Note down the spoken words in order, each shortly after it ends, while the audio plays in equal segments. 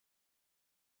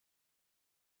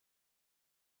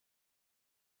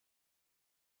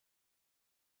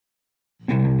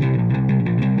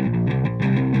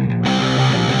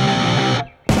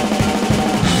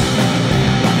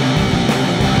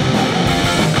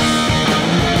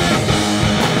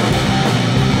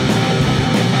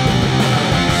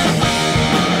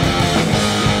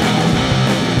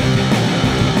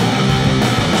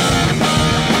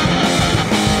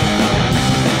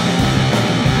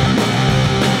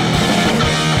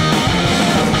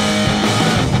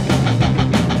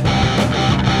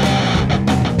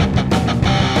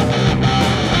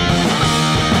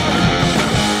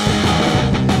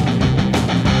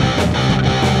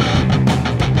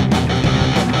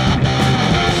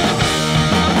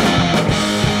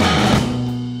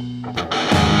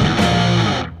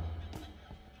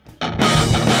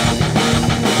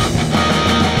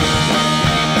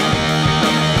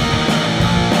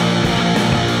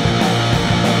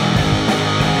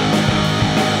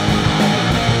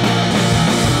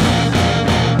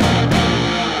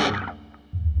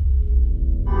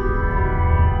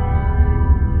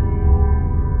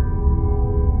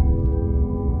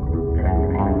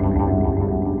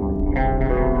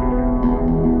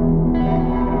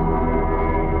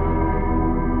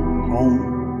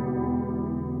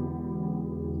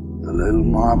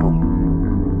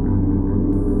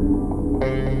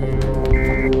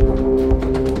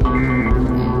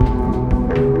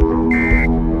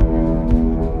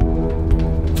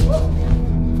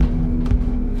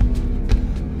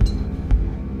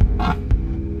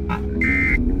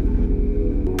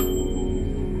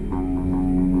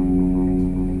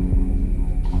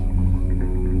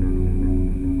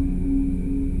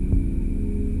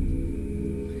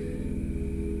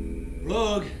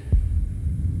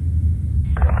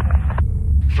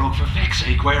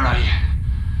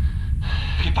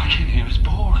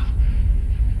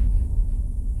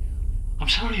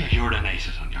sorry I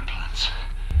urinated on your plants.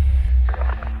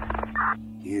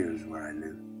 Here's where I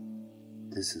live.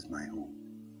 This is my home.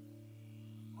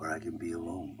 Where I can be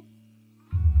alone.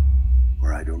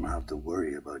 Where I don't have to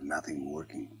worry about nothing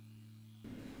working.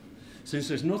 Since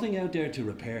there's nothing out there to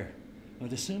repair,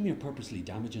 I'd assume you're purposely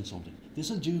damaging something.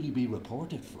 This'll duly be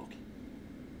reported, Frog.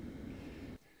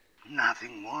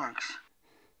 Nothing works.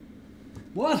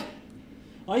 What?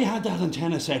 I had that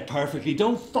antenna set perfectly.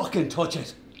 Don't fucking touch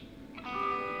it.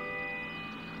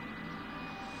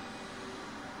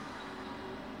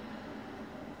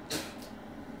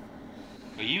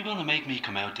 Are you gonna make me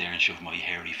come out there and shove my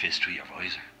hairy fist through your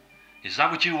visor? Is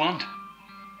that what you want?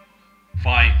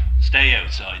 Fine, stay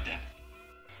outside then.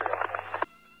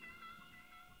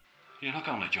 You're not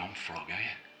gonna jump, Frog, are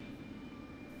you?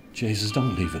 Jesus,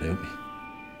 don't leave without me.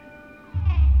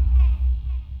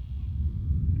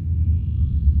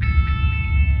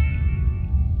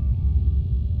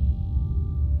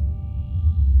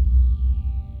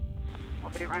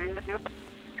 I'll be running with you.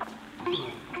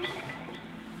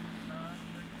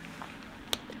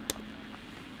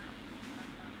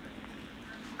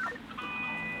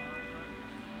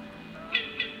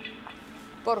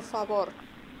 Por favor.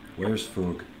 Where's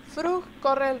Frog? Frog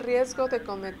corre el riesgo de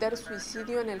cometer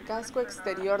suicidio en el casco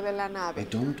exterior de la I nave.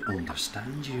 don't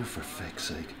understand you, for feck's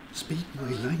sake. Speak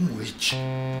my language.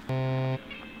 Frog,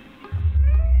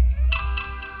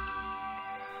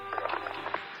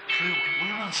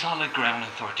 we're on solid ground in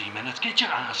 30 minutes. Get your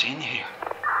ass in here.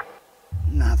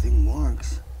 Nothing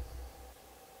works.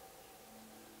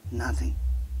 Nothing.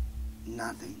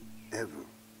 Nothing ever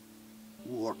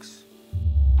works.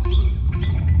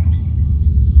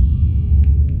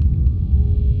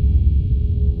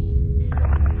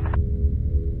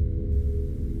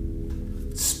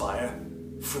 Spire,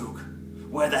 Frug,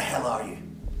 where the hell are you?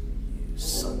 You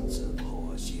sons of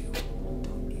whores, you.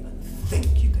 Don't even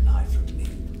think you can hide from me.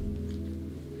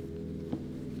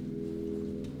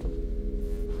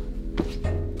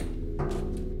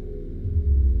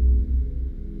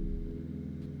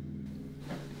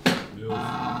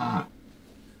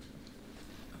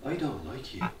 I don't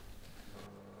like you.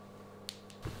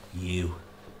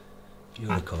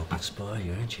 You're a corporate spy,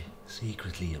 aren't you?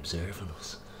 Secretly observing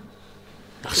us.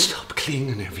 Now stop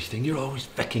cleaning everything. You're always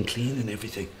fecking cleaning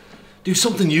everything. Do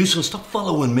something useful. Stop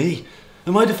following me.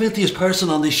 Am I the filthiest person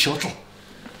on this shuttle?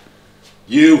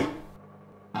 You!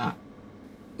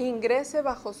 Ingrese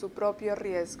bajo su propio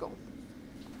riesgo.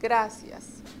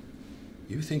 Gracias.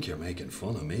 You think you're making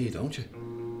fun of me, don't you?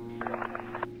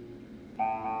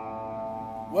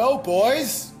 Well,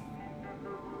 boys,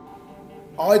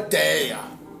 I dare you.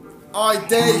 I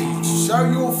dare you to show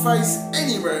your face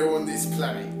anywhere on this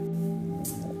planet.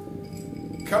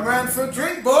 Come round for a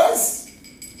drink, boys.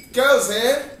 Girls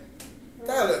here,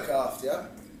 they'll look after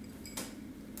you.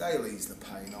 They'll ease the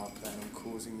pain I plan on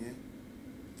causing you.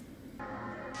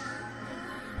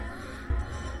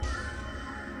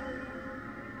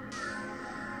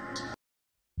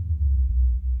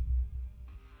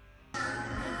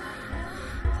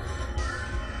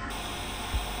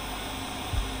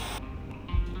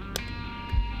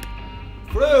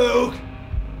 Frug!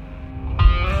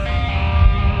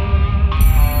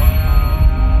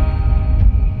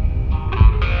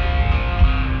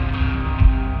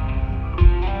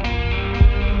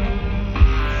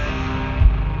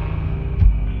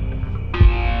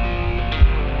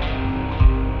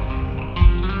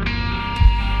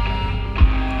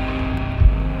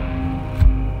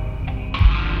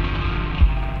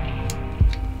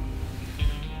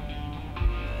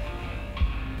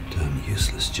 Damn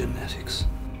useless genetics.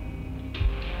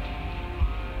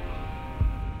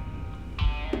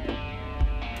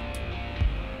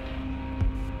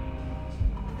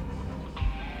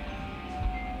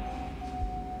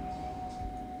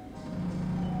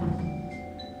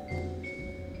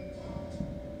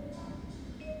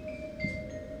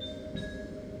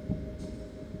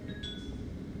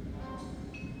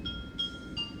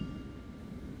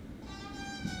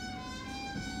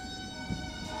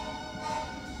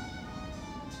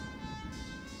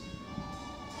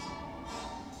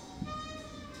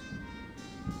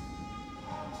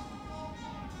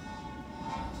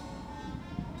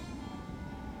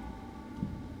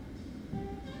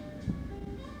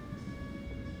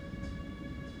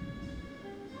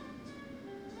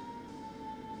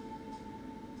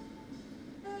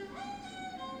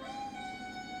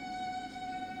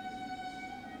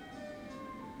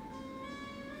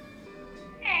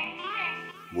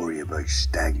 Worry about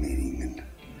stagnating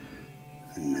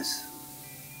in this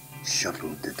shuttle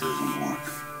that doesn't work.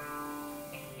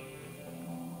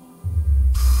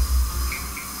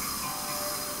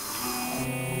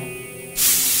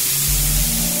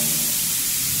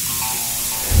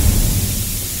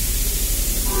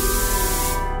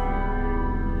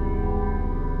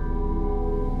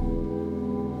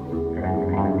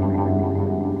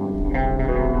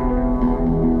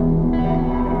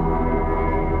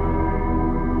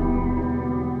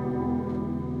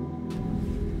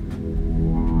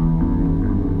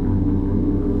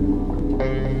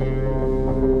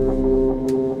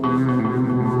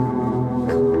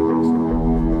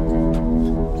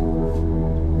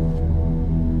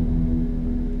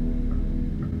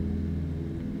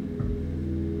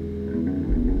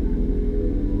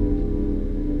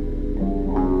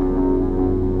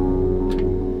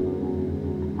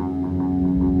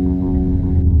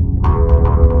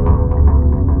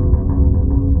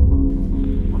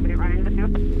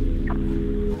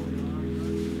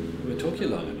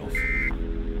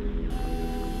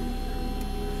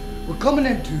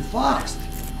 coming in too fast.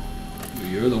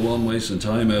 You're the one wasting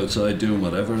time outside doing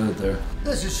whatever out there.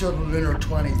 This is Shuttle Lunar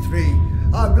 23.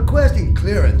 I'm requesting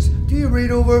clearance. Do you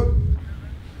read over?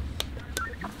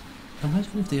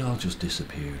 Imagine if they all just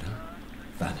disappeared, huh?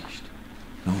 Vanished.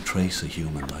 No trace of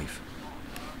human life.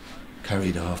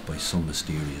 Carried off by some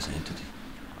mysterious entity.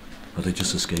 Or they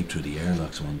just escaped through the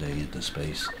airlocks one day into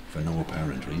space for no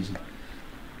apparent reason.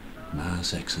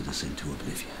 Mass exodus into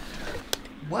oblivion.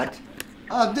 What?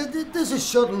 This is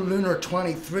Shuttle Lunar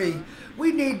 23.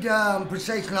 We need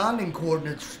precise landing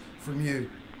coordinates from you.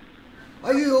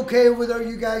 Are you okay with her,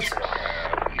 you guys? We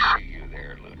see you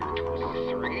there, Lunar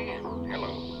 23.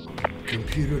 Hello.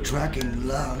 Computer tracking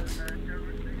locked.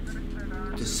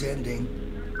 Descending.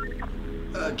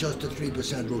 Just a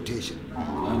 3% rotation.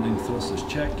 Landing thrusters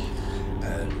check.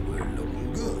 And we're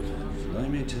looking good. Fly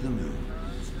me to the moon.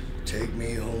 Take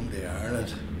me home to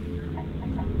Ireland.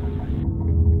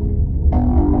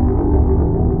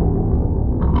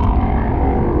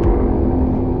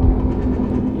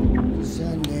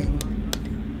 Descending.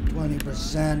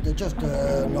 20%. Just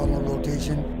a normal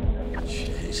rotation.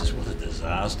 Jesus, what a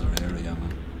disaster area,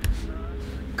 man.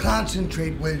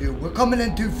 Concentrate, will you? We're coming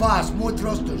in too fast. More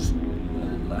thrusters.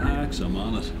 Relax, I'm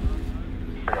on it.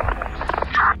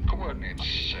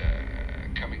 Coordinates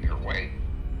coming your way.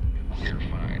 We're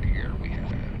fine here. We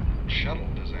had a shuttle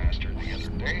disaster the other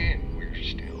day, and we're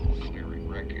still clearing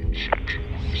wreckage.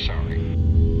 Sorry.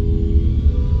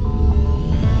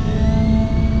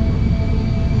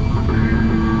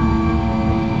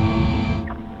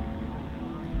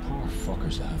 Poor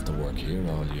fuckers that have to work here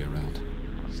all year round.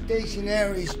 Station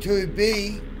Aries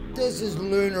 2B. This is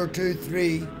Lunar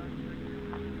 23.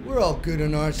 We're all good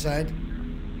on our side.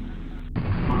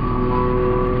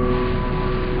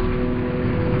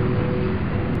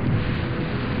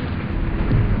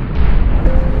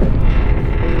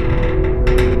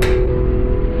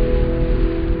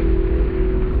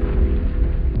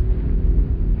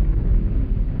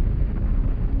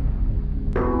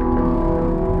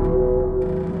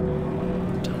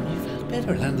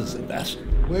 Better land us than that.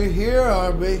 We're here,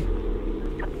 aren't we?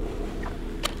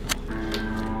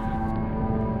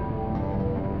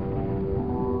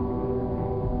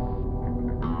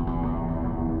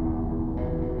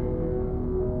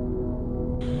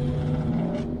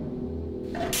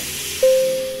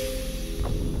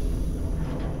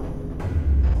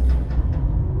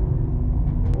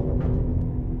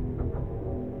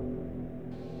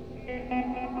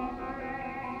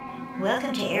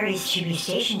 Welcome to Ares 2B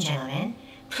Station, gentlemen.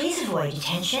 Please avoid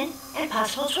detention and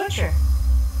possible torture.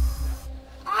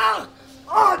 Ah!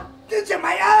 Oh, it's in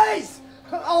my eyes!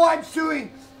 Oh, I'm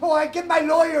suing. Oh, I get my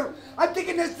lawyer. I'm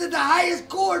taking this to the highest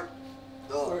court.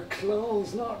 We're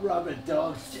clowns, not rabid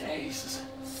dogs. Jesus.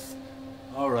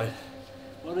 All right.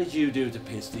 What did you do to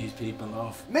piss these people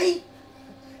off? Me?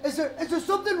 Is there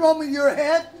something wrong with your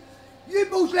head? You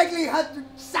most likely had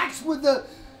sex with the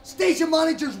station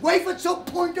manager's wife at some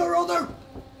point or other.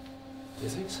 Do you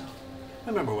think so? I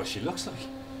remember what she looks like.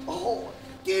 Oh,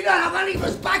 do you not have any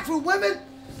respect for women?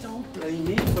 Don't blame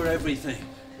me for everything.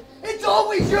 It's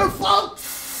always your fault.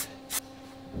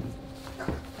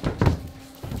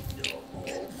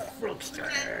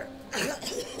 Fruckster.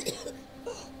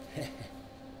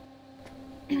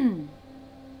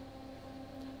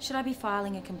 Should I be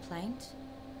filing a complaint?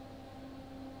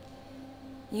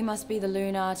 You must be the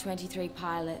Lunar 23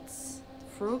 pilots.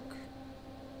 Frug?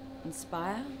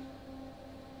 Inspire?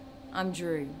 I'm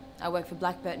Drew. I work for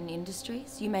Blackburton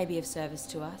Industries. You may be of service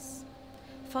to us.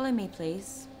 Follow me,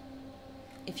 please.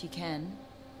 If you can.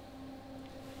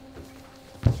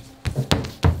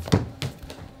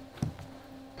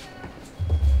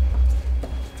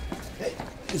 Hey,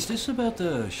 is this about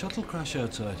the shuttle crash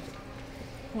outside?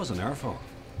 It wasn't our fault,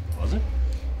 was it?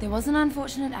 There was an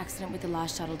unfortunate accident with the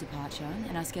last shuttle departure,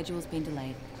 and our schedule's been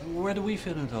delayed. Where do we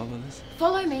fit into all of this?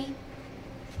 Follow me.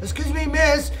 Excuse me,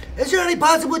 miss. Is there any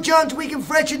possible chance we can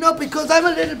freshen up? Because I'm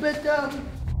a little bit,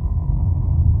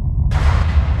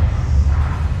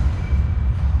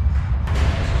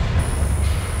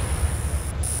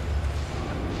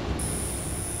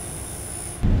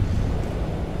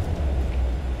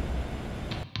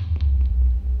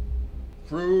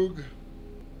 Frug,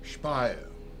 Speyer,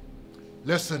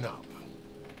 listen up.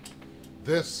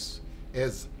 This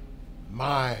is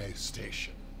my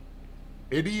station.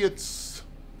 Idiots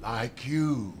like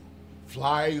you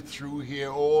fly through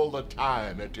here all the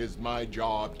time. It is my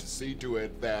job to see to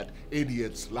it that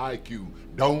idiots like you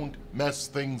don't mess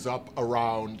things up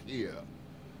around here.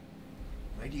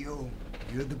 Radio,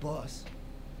 you're the boss.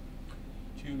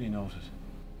 Duly noted.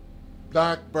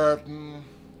 Blackburton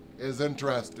is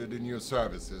interested in your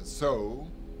services, so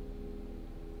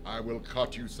I will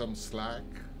cut you some slack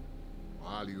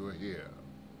while you're here.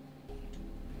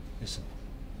 Listen,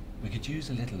 we could use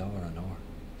a little R&R.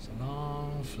 It's a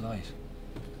long flight.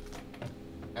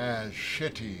 As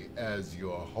shitty as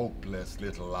your hopeless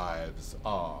little lives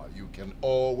are, you can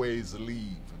always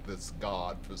leave this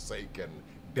god-forsaken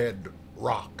dead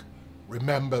rock.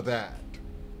 Remember that.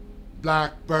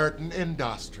 Blackburton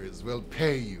Industries will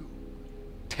pay you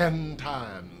 10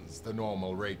 times the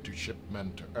normal rate to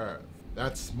shipment to Earth.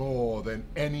 That's more than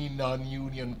any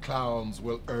non-union clowns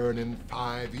will earn in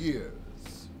 5 years.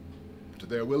 But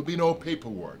there will be no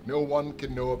paperwork. No one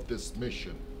can know of this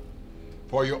mission.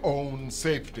 For your own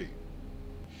safety.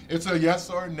 It's a yes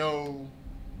or no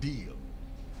deal.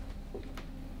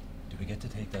 Do we get to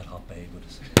take that hot babe with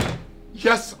us?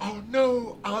 Yes or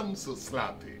no answer,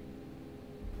 Slappy.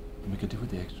 And we could do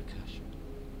with the extra cash.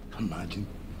 Imagine.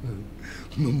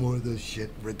 No more of this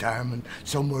shit. Retirement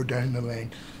somewhere down the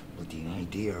lane. But the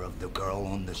idea of the girl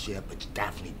on the ship, it's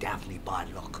definitely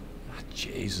bad luck. Ah,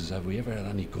 Jesus, have we ever had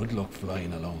any good luck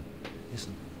flying alone?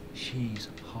 Listen, she's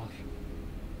hot.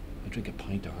 I'd drink a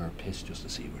pint of her piss just to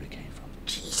see where it came from.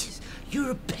 Jesus,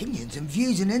 your opinions and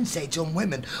views and insights on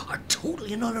women are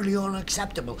totally and utterly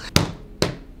unacceptable.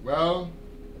 Well,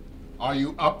 are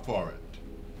you up for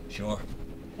it? Sure.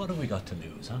 What have we got to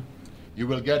lose, huh? You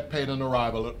will get paid on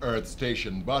arrival at Earth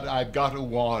Station, but I've got to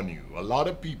warn you, a lot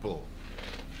of people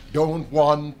don't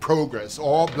want progress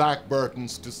or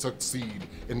Blackburtons to succeed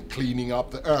in cleaning up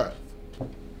the Earth.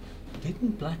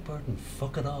 Didn't Blackburton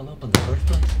fuck it all up in the first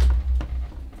place?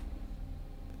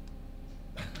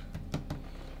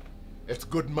 It's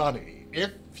good money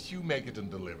if you make it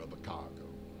and deliver the cargo.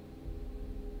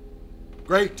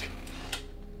 Great.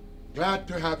 Glad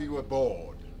to have you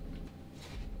aboard.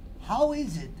 How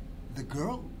is it? The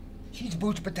girl? She's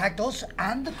supposed to protect us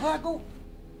and the cargo?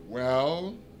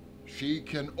 Well, she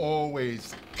can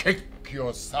always kick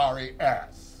your sorry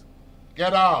ass.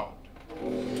 Get out.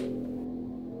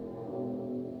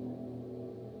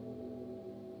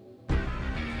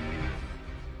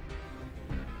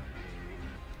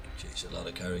 Jeez, a lot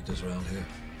of characters around here.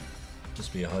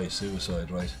 Must be a high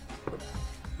suicide rate.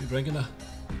 You drinking that?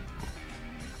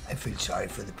 I feel sorry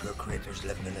for the poor creators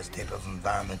living in this type of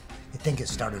environment. You'd think it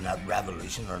started a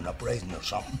revolution or an uprising or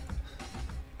something.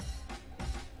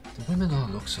 The women all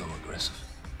look so aggressive.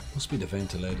 Must be the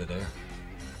ventilated air.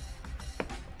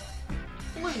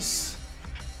 Please,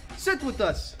 sit with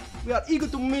us. We are eager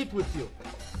to meet with you.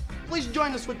 Please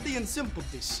join us for tea and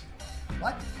sympathies.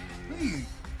 What? Who are you?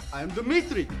 I am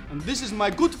Dmitri, and this is my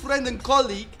good friend and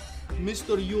colleague,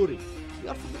 Mr. Yuri. We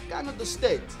are from the Canada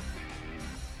state.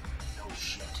 No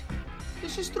shit.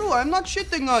 This is true, I'm not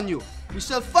shitting on you. We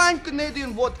sell fine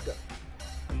Canadian vodka.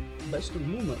 Best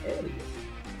in Luna area.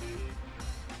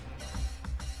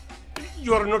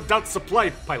 You are not that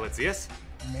supply pilots, yes?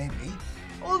 Maybe.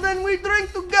 Well, then we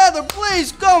drink together.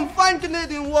 Please, come, fine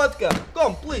Canadian vodka.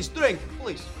 Come, please, drink.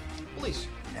 Please. Please.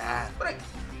 Nah. Drink.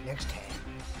 Next time.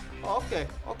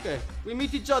 Okay. We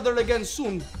meet each other again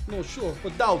soon. No, sure,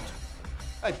 but doubt.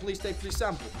 Hey, please take free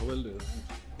sample. I will do.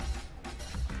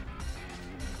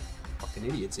 Fucking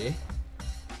idiots, eh?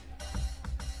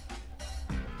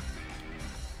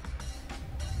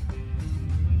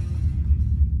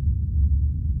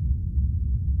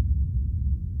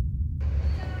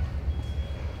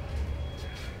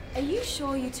 Are you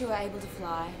sure you two are able to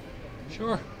fly?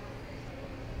 Sure.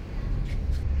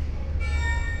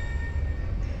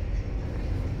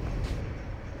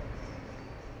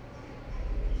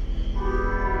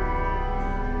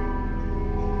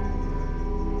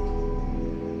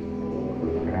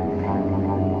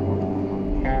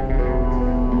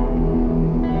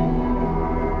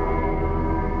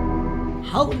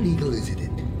 How legal is it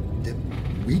that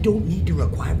we don't need to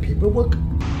require paperwork?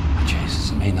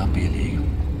 Jesus, it may not be illegal.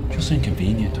 Just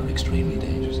inconvenient or extremely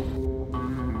dangerous.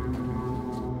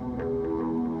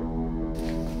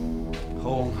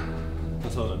 Home. I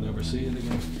thought I'd never see it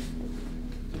again.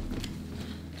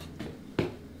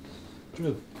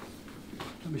 Drew,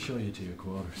 let me show you to your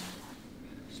quarters.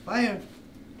 Spire,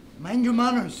 mind your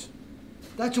manners.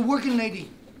 That's a working lady.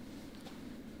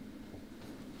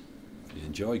 If you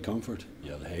enjoy comfort,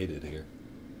 you'll hate it here.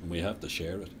 And we have to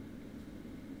share it.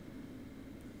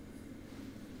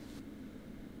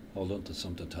 Hold on to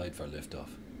something tight for liftoff.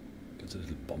 Gets a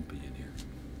little bumpy in here.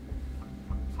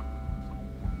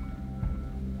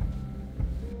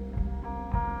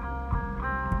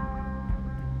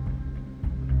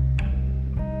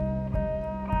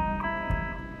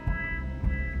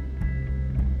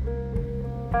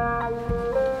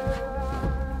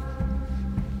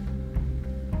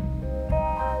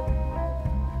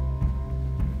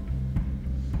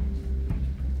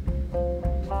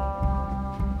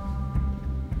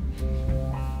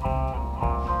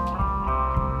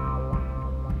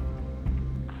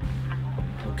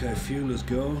 Okay, fuel is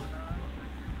go.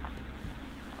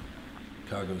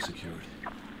 Cargo secured.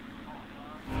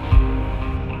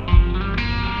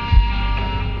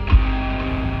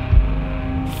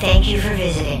 Thank you for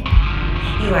visiting.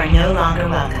 You are no longer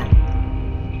welcome.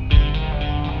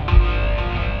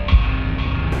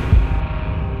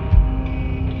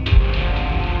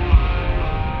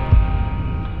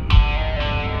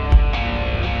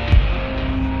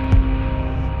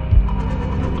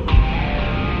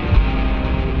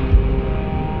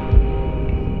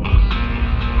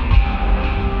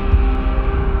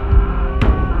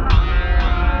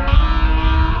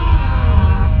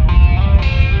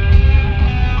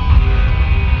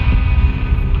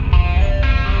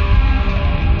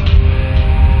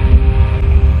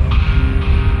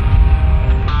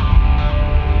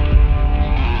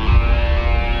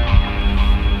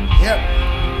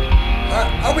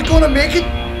 Gonna make it?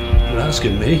 You're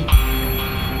asking me?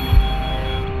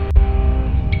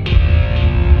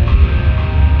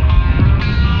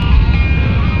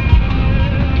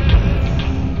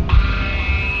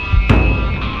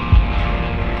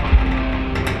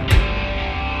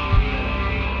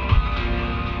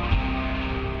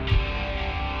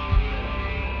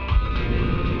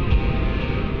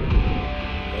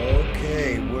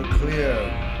 Okay, we're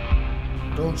clear.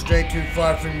 Don't stray too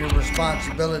far from your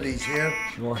responsibilities here.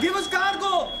 Sure. Give us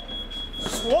cargo!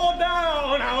 Slow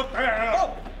down out there!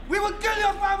 Oh, we will kill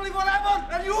your family forever,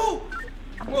 and you!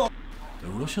 The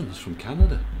Russians from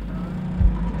Canada.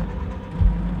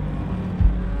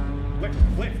 Lift!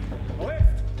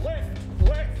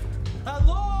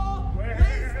 Hello?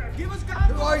 Please, give us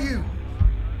cargo! Who are you?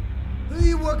 Who are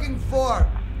you working for?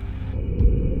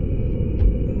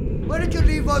 Why did you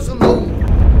leave us alone?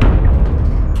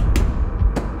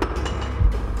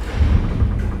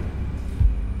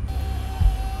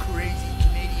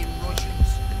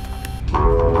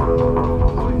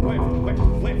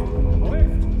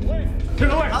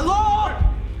 Hello?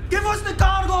 Give us the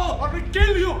cargo! Or we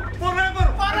kill you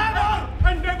forever!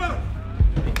 And never!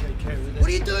 What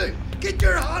are you doing? Get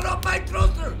your hand off my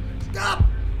thruster! Stop!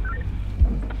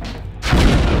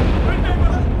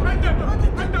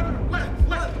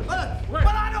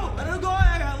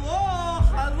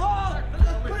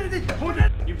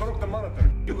 You broke the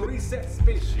monitor. You reset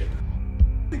spaceship.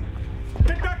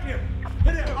 Get back here!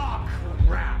 Hit it! Oh,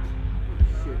 crap!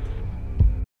 Shit.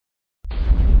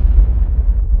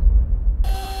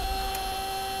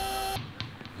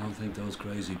 I don't think those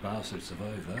crazy bastards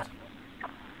survived that.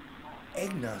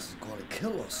 Ignace is gonna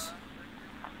kill us.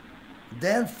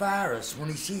 Then fire us when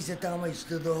he sees the damage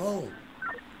to the hull.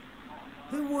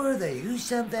 Who were they? Who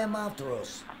sent them after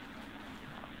us?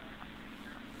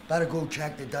 Better go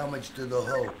check the damage to the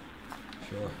hull.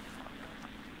 Sure.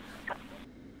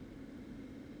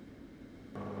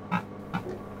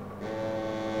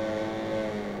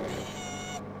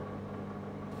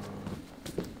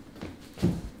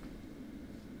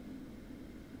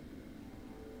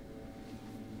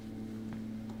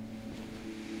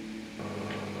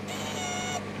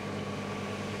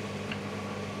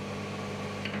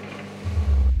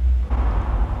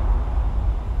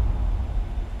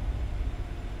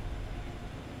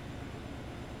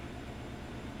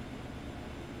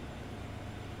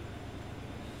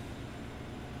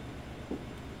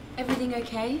 Everything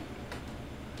okay?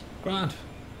 Grant.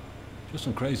 Just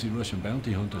some crazy Russian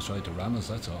bounty hunters tried to ram us,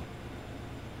 that's all.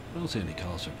 I don't see any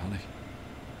cause for panic.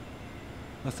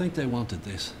 I think they wanted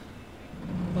this.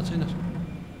 What's in it?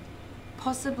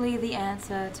 Possibly the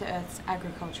answer to Earth's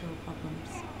agricultural problems.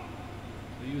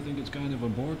 So you think it's kind of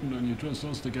important and you trust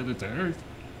us to get it to Earth?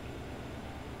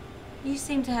 You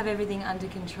seem to have everything under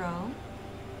control,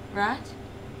 right?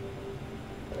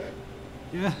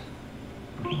 Yeah.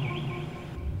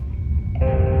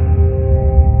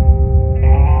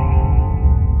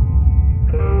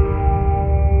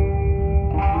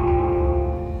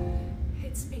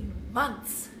 It's been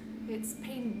months. It's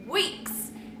been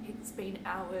weeks. It's been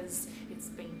hours. It's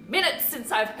been minutes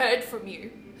since I've heard from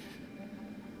you.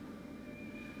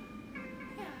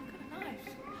 Yeah, I've got a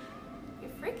knife.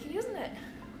 You're freaky, isn't it?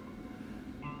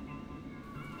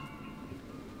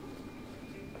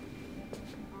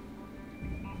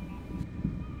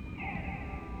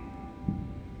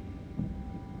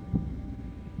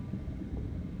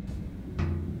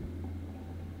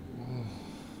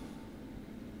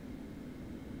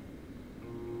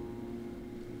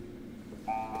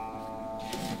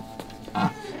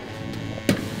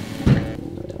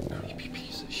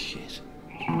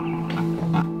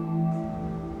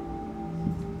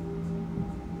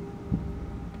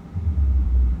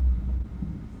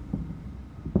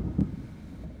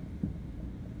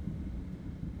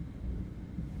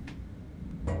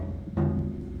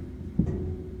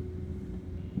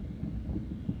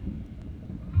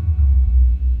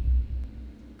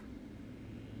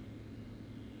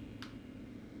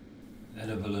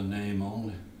 Edible in name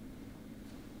only.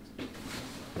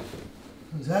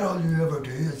 Is that all you ever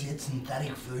do, is eat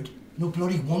synthetic food? No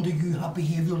bloody wonder you have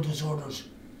behavioural disorders.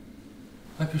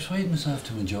 I persuade myself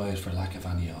to enjoy it for lack of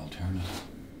any alternative.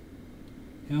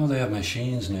 You know, they have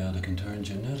machines now that can turn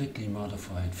genetically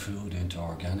modified food into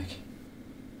organic.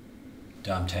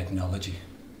 Damn technology.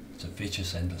 It's a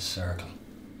vicious, endless circle.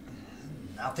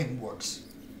 Nothing works.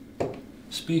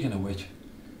 Speaking of which,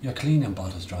 your cleaning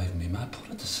bot is driving me mad. Put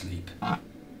it to sleep.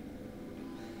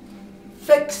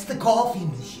 Fix the coffee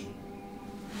machine.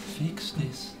 Fix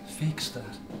this, fix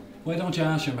that. Why don't you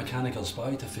ask your mechanical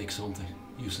spy to fix something?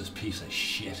 Useless piece of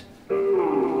shit.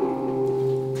 When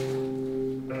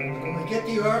we get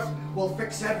the Earth, we'll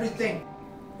fix everything.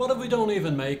 What if we don't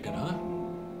even make it, huh?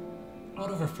 What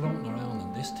if we're floating around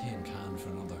in this tin can for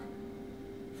another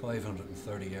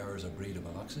 530 hours of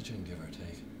breathable oxygen, give or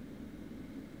take?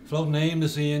 Floating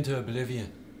aimlessly into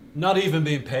oblivion, not even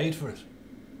being paid for it.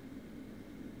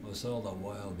 Whilst all the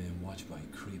while being watched by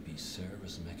creepy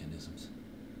service mechanisms.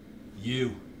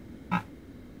 You,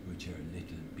 with your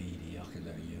little beady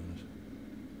ocular unit.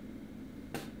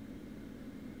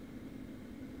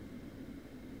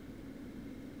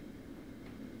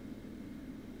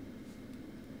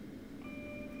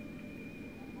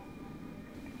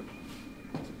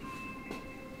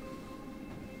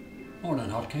 Morning,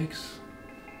 hotcakes.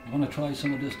 You want to try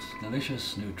some of this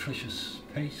delicious, nutritious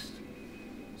paste?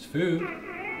 It's food.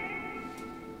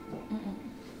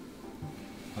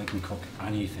 I can cook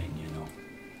anything, you know.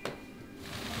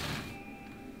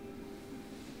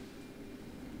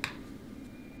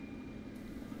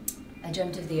 I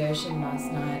dreamt of the ocean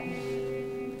last night.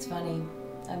 It's funny,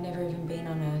 I've never even been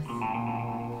on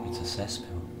Earth. It's a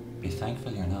cesspool. Be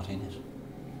thankful you're not in it.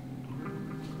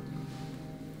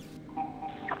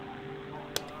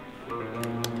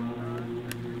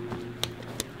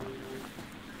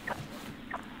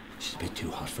 She's a bit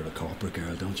too hot for a corporate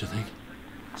girl, don't you think?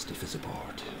 Stiff as a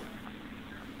board, too.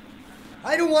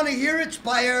 I don't want to hear it,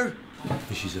 Spire.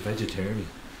 If she's a vegetarian,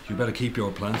 you better keep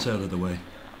your plants out of the way.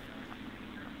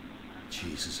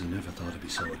 Jesus, I never thought I'd be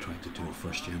so attracted to a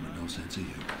first gem with no sense of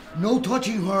humour. No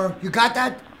touching her. You got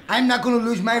that? I'm not going to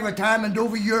lose my retirement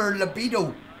over your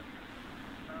libido.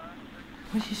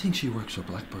 Why do you think she works for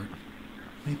Blackbird?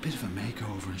 A bit of a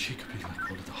makeover and she could be like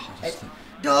one of the hottest things.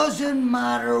 Doesn't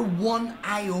matter one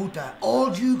iota.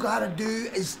 All you gotta do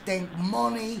is think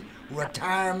money,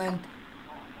 retirement.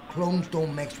 Clones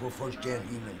don't mix with first-gen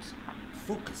humans.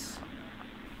 Focus.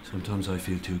 Sometimes I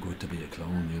feel too good to be a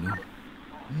clone, you know?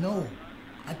 No,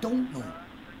 I don't know.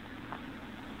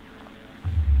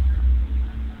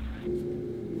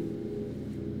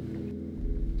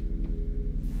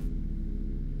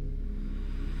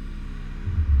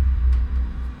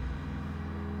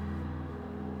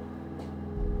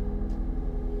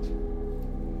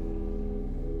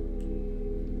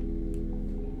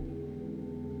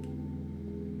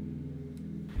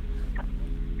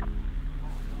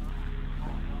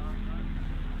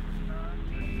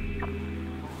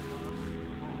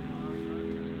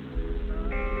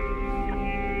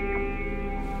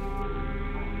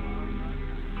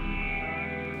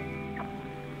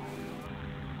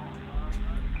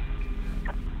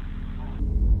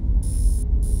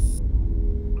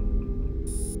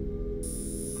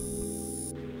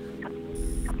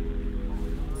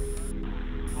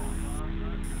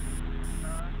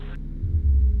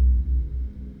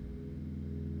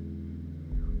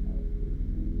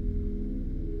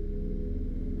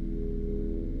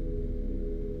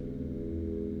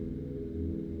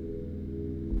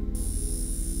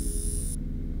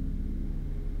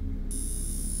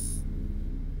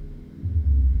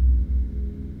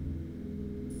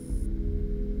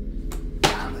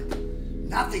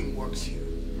 Nothing works here.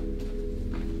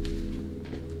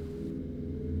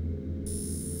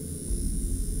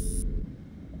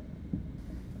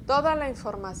 Toda la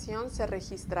información se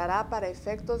registrará para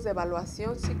efectos de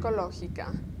evaluación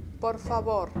psicológica. Por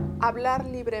favor, hablar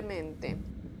libremente.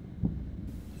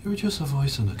 You're just a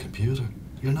voice on a computer.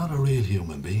 You're not a real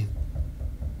human being.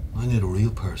 I need a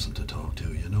real person to talk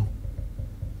to, you know.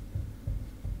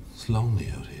 It's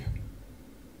lonely out here.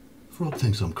 Frog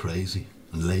thinks I'm crazy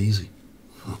and lazy.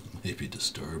 Maybe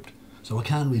disturbed. So I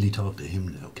can't really talk to him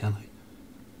now, can I?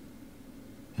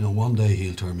 You know, one day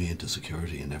he'll turn me into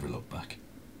security and never look back.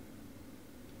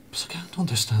 But I can't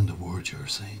understand the words you're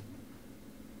saying.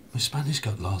 My Spanish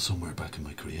got lost somewhere back in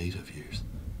my creative years.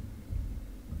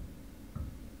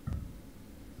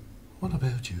 What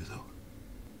about you, though?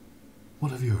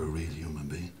 What if you're a real human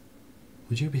being?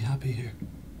 Would you be happy here?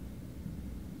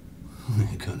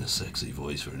 Kind of sexy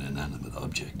voice for an inanimate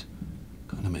object.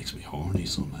 Kind of makes me horny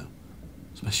somehow.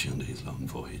 especially on these long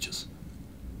voyages.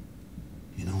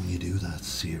 You know, when you do that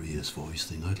serious voice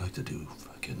thing, I'd like to do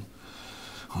fucking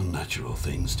unnatural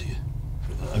things to you.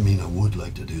 I mean, I would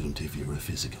like to do them to you if you were a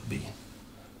physical being.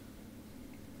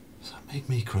 Does that make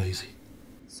me crazy?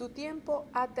 Su tiempo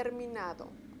ha terminado.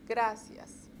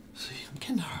 Gracias. See, I'm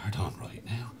getting hard on right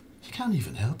now. You can't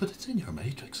even help it. It's in your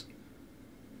matrix.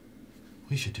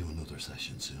 We should do another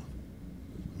session soon.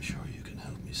 I'm sure you can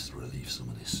help me relieve some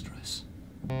of this stress.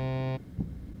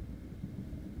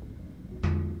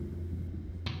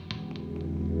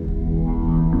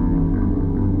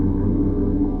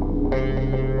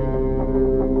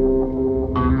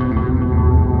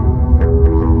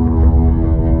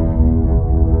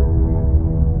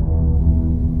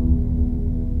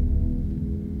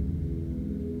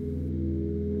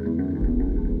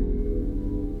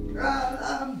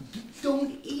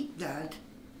 Don't eat that.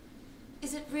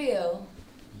 Is it real?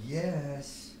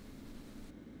 Yes.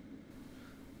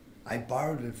 I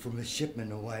borrowed it from a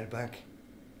shipment a while back.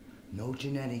 No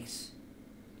genetics,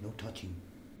 no touching.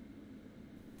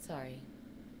 Sorry.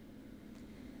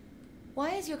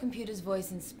 Why is your computer's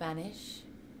voice in Spanish?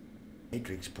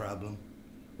 Matrix problem.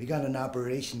 We got an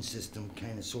operation system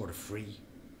kind of sort of free,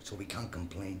 so we can't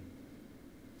complain.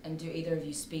 And do either of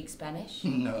you speak Spanish?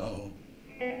 No.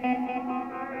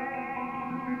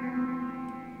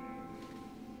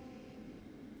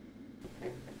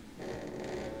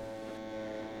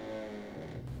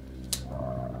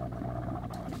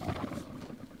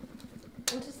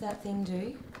 What does that thing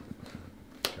do?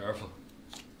 Careful.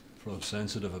 Frog's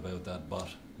sensitive about that bot.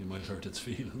 You might hurt its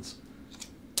feelings.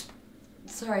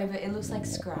 Sorry, but it looks like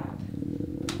scrap.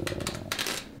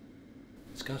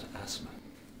 It's got asthma.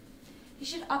 You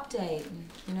should update,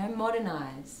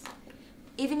 modernize.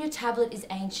 Even your tablet is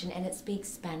ancient and it speaks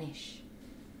Spanish.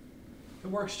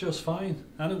 It works just fine,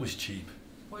 and it was cheap.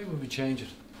 Why would we change it?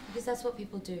 Because that's what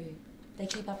people do. They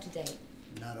keep up to date.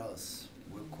 Not us.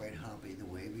 We're quite happy the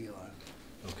way we are.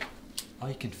 Look,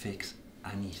 I can fix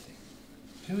anything.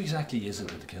 Who exactly is it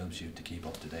that helps you to keep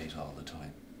up to date all the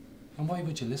time? And why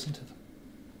would you listen to them?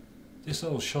 This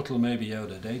old shuttle may be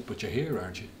out of date, but you're here,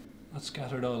 aren't you? Not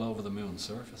scattered all over the moon's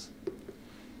surface.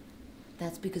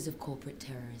 That's because of corporate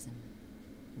terrorism.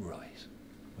 Right.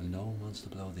 Well, no one wants to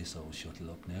blow this old shuttle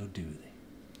up now, do they?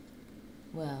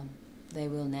 Well, they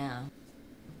will now.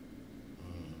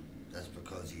 That's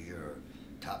because of your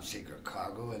top secret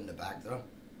cargo in the back there?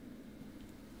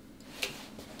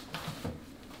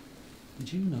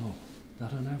 Did you know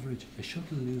that on average a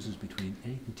shuttle loses between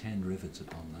 8 and 10 rivets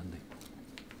upon landing?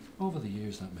 Over the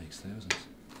years that makes thousands.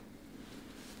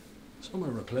 Some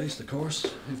are replaced, of course,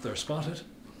 if they're spotted.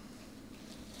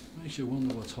 Makes you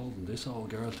wonder what's holding this old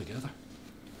girl together.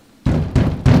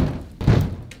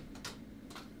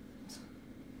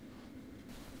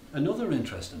 Another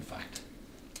interesting fact.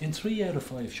 In 3 out of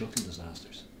 5 shuttle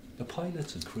disasters, the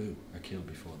pilots and crew are killed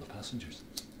before the passengers,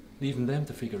 leaving them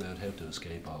to figure out how to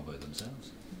escape all by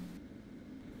themselves.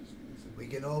 We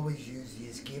can always use the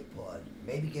escape pod.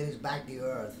 Maybe get us back to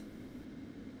Earth.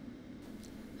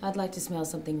 I'd like to smell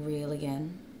something real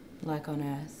again, like on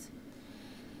Earth.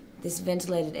 This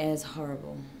ventilated air is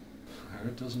horrible.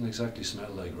 It doesn't exactly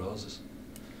smell like roses.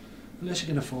 Unless you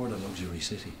can afford a luxury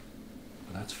city.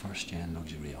 But that's first-gen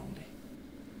luxury only.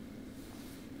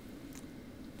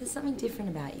 There's something different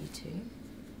about you two.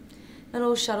 Not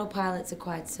all shuttle pilots are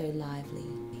quite so lively.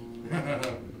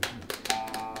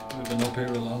 We've been up here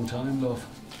a long time, love.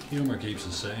 Humour keeps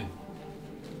us sane.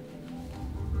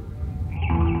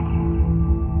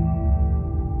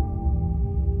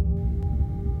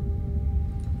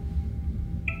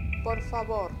 Por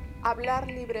favor, hablar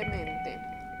libremente.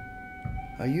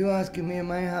 Are you asking me,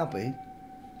 am I happy?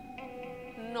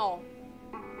 No.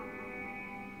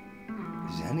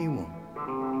 Is anyone?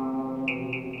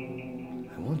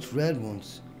 I once read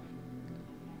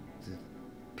that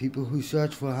people who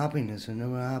search for happiness are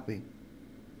never happy.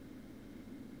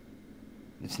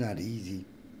 It's not easy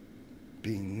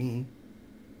being me,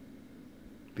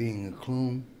 being a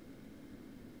clone.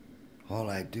 All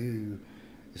I do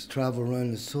is travel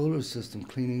around the solar system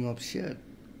cleaning up shit.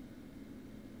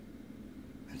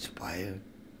 Inspired.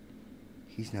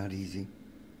 He's not easy.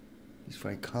 He's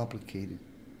very complicated.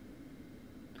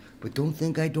 But don't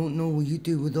think I don't know what you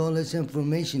do with all this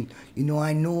information. You know,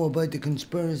 I know about the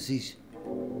conspiracies.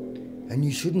 And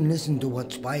you shouldn't listen to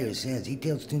what Spire says. He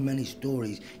tells too many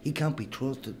stories. He can't be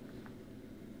trusted.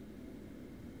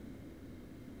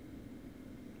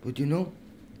 But you know,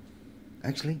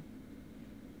 actually,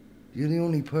 you're the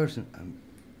only person,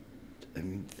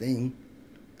 thing,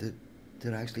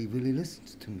 that actually really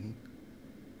listens to me.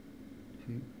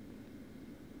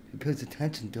 She pays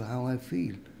attention to how I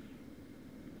feel.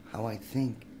 how I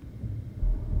think.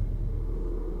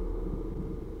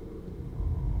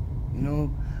 You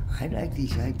know, I like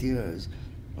these ideas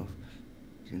of,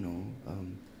 you know,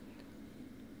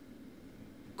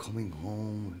 coming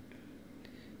home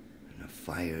and a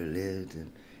fire lit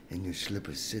and your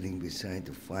slippers sitting beside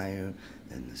the fire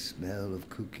and the smell of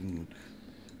cooking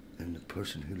and the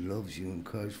person who loves you and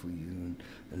cares for you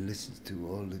and listens to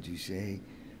all that you say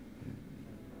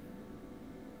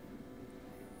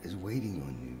is waiting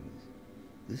on you.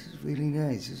 This is really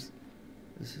nice.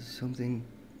 This is something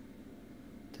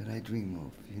that I dream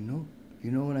of, you know?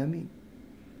 You know what I mean?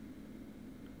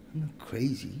 I'm not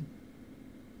crazy.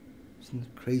 It's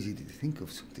not crazy to think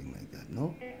of something like that,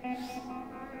 no?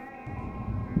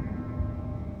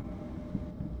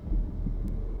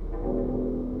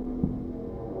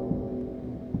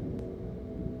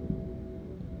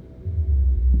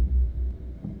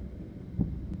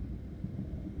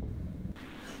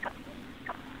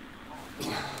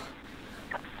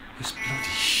 This bloody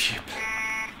ship.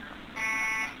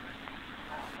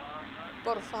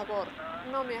 Por favor,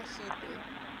 no me agite.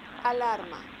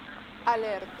 Alarma.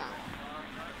 Alerta.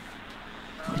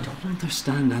 I don't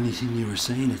understand anything you were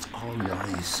saying. It's all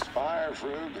lies. Fire,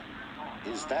 Frug.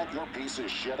 Is that your piece of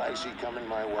shit I see coming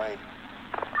my way?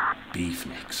 Beef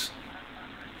nicks.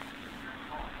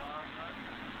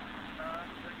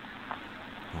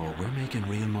 Oh, we're making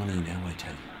real money now, I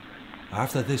tell you.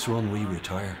 After this run, we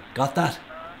retire. Got that?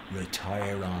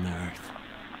 Retire on Earth.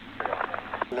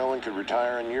 No one could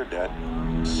retire and you're dead.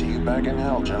 See you back in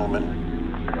hell, gentlemen.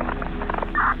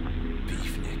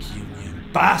 Beefneck Union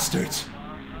bastards!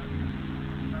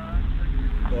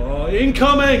 Oh,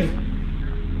 incoming!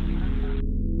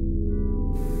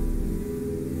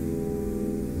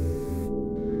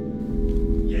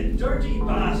 You dirty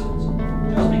bastards!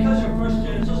 Just because you're first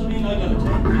gens doesn't mean I gotta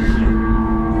take this shit.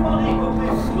 Come on, Nico, pay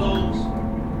for clothes.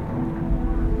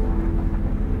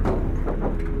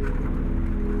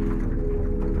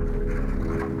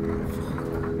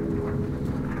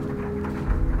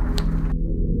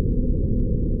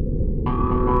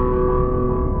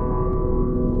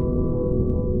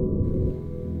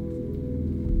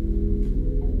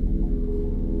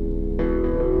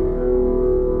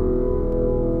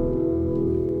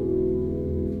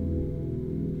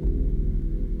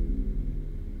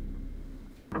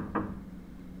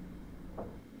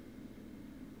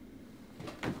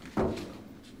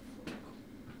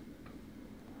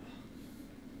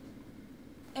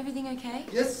 Everything okay?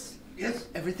 Yes,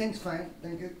 everything's fine.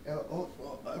 Thank you.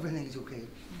 Everything's okay.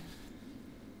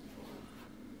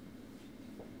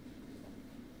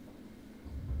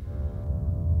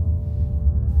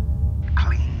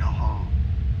 Clean the hull.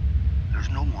 There's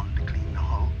no one to clean the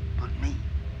hull but me.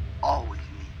 Always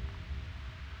me.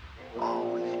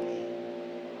 Always me.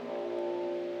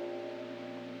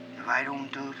 If I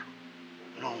don't do it,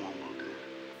 no one will do it.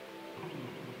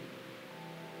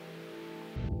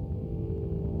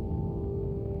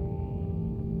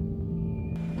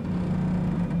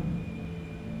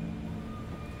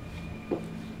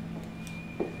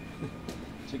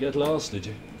 Did you get lost, did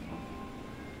you?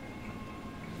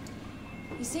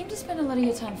 You seem to spend a lot of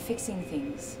your time fixing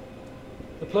things.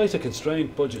 The play to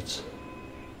constrained budgets.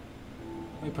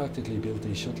 I practically built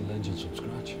these shuttle engines from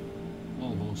scratch.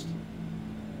 Almost.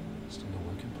 Still a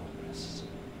work in progress.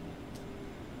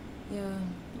 Your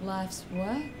life's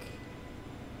work?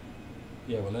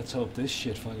 Yeah, well, let's hope this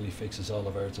shit finally fixes all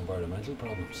of Earth's environmental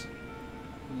problems.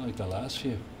 Unlike the last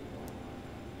few.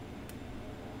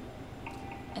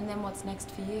 And then what's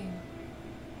next for you?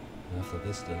 After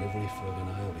this delivery, Frug and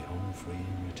I will be home free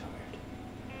and retired.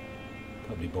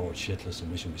 Probably bored shitless and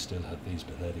wishing we still had these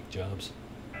pathetic jobs.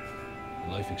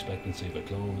 The life expectancy of a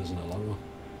clone isn't a long one.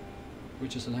 We're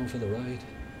just along for the ride.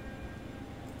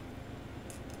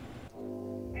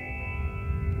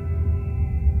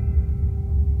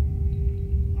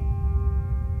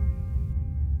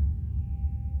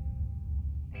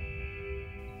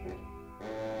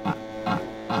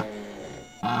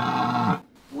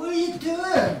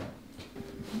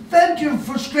 Your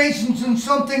frustrations on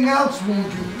something else,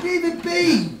 won't you? Leave it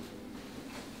be.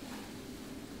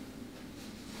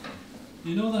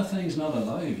 You know that thing's not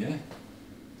alive, yeah?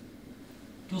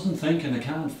 Doesn't think and it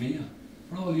can't feel.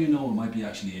 For all you know, it might be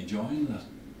actually enjoying that.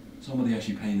 Somebody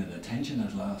actually paying it attention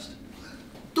at last.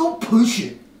 Don't push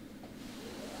it.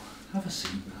 Have a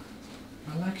seat, man.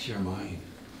 Relax your mind.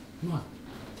 Come on.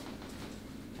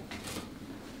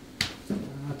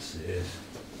 That's it.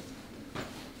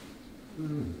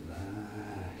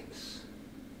 Relax.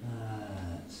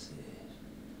 That's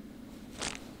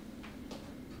it.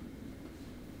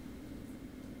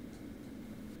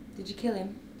 Did you kill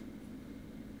him?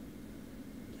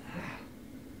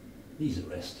 Needs a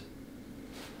rest.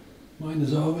 Mine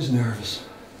is always nervous.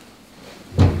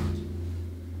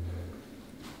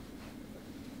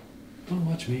 Don't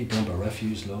watch me dump a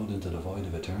refuse load into the void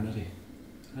of eternity.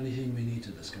 Anything we need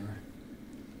to discard.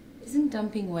 Isn't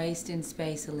dumping waste in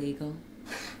space illegal?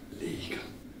 Legal.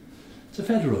 It's a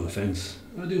federal offence.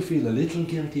 I do feel a little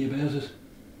guilty about it.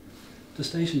 The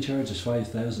station charges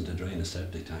 5,000 to drain a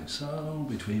septic tank, so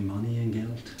between money and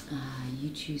guilt. Ah, you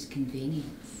choose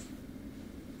convenience.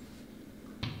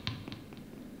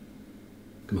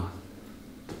 Come on,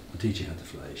 I'll teach you how to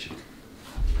fly a shuttle.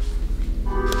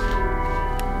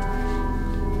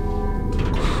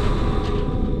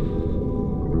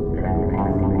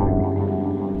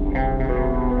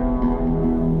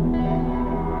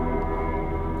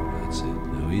 That's it.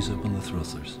 Now ease up on the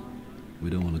thrusters. We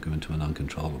don't want to go into an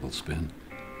uncontrollable spin.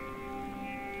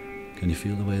 Can you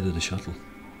feel the weight of the shuttle?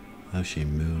 How she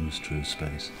moves through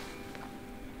space.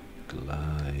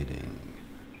 Gliding.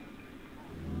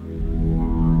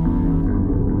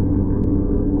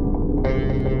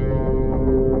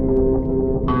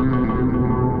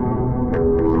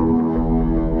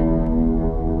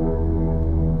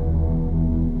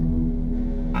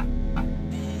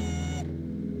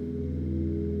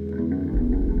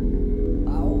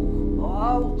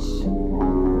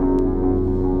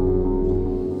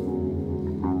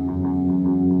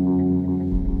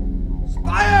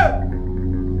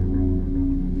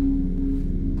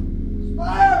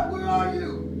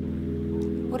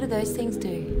 Those things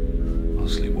do?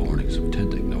 Mostly warnings. We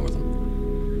tend to ignore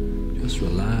them. Just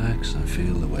relax and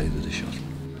feel the weight of the shuttle.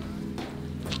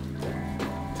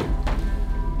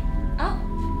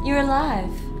 Oh, you're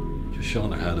alive. Just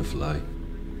showing her how to fly.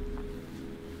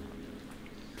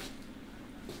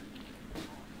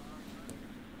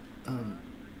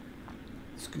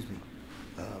 Excuse me.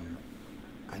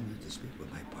 I need to speak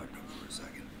with my partner for a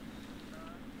second.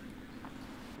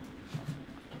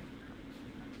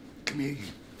 Come here, you.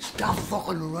 Stop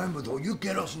fucking around with her. You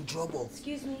get us in trouble.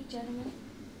 Excuse me, gentlemen.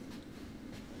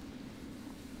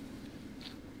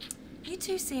 You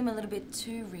two seem a little bit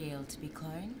too real to be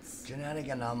clones. Genetic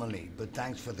anomaly, but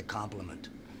thanks for the compliment.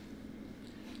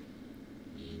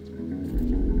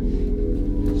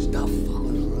 Stop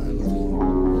fucking around with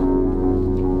her.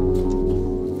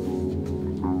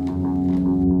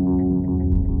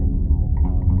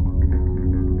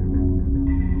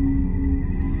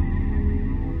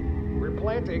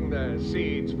 Planting the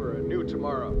seeds for a new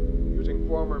tomorrow using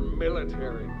former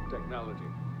military technology.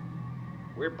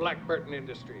 We're Blackburton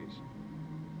Industries.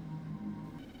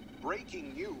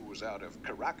 Breaking news out of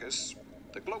Caracas.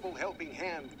 The Global Helping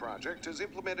Hand Project has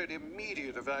implemented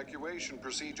immediate evacuation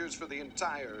procedures for the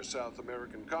entire South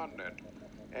American continent.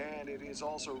 And it is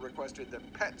also requested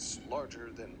that pets larger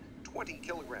than 20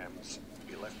 kilograms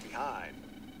be left behind.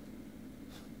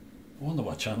 I wonder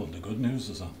what channel the good news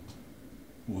is on.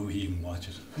 Will we even watch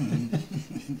it?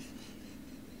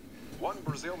 One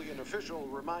Brazilian official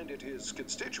reminded his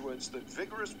constituents that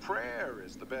vigorous prayer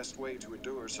is the best way to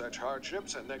endure such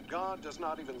hardships and that God does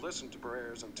not even listen to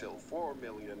prayers until 4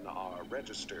 million are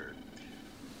registered.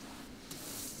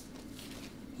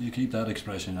 You keep that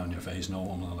expression on your face, no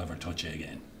one will ever touch you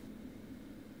again.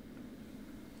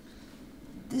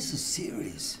 This is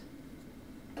serious.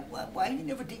 Why do you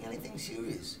never take anything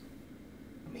serious?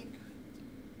 I mean,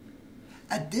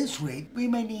 at this rate, we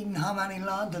may need how many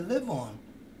land to live on.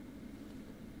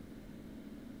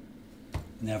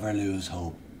 Never lose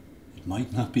hope. It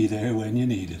might not be there when you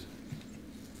need it.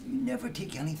 You never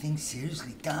take anything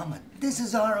seriously, damn it. This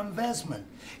is our investment.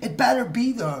 It better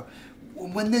be there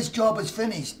when this job is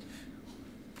finished.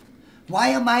 Why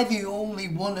am I the only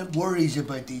one that worries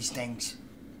about these things?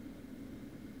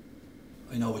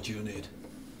 I know what you need.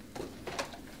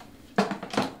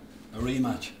 A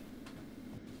rematch.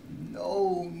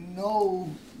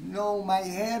 No, my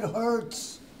head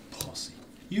hurts. Pussy.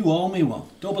 You owe me one.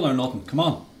 Double or nothing. Come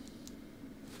on.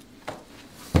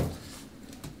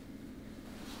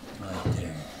 Right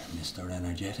there, Mr.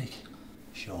 Energetic.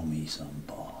 Show me some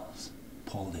balls.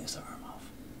 Pull this arm off.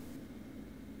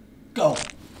 Go.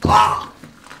 Ah!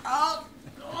 Ah!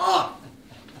 Ah!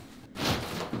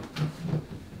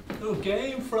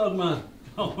 Okay, Frogman.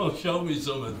 Oh, show me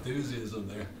some enthusiasm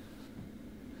there.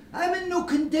 I'm in no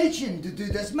condition to do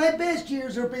this. My best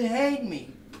years are behind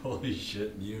me.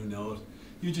 Bullshit, you know it.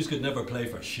 You just could never play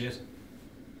for shit.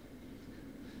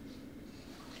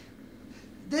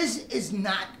 This is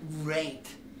not right.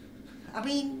 I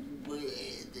mean,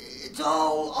 it's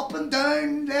all up and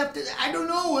down, left. I don't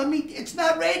know. I mean, it's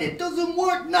not right. It doesn't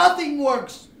work. Nothing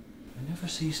works. I never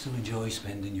cease to enjoy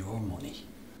spending your money.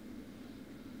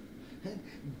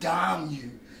 Damn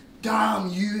you. Damn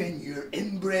you and your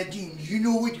inbred genes. You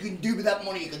know what you can do with that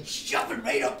money. You can shove it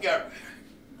right up your...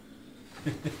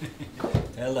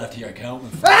 Tell that to your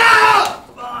accountant. Ah!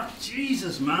 Oh,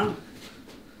 Jesus, man.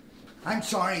 I'm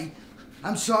sorry.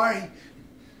 I'm sorry.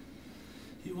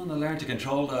 You want to learn to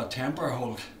control that temper,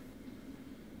 Hulk.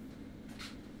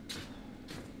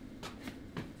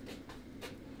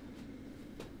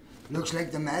 Looks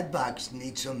like the mad box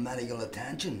needs some medical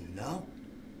attention, no?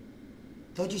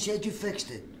 Thought you said you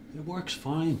fixed it. It works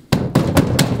fine.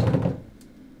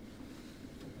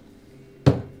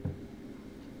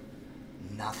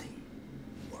 Nothing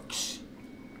works.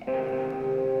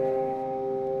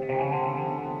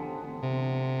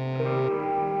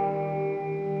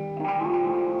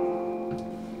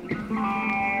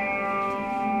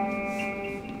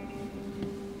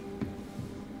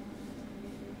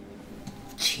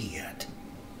 Shit.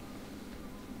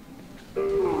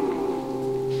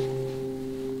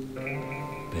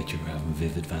 Bet you're having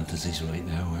vivid fantasies right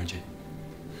now, aren't you?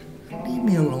 Leave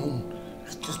me alone.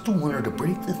 I just don't want her to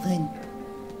break the thing.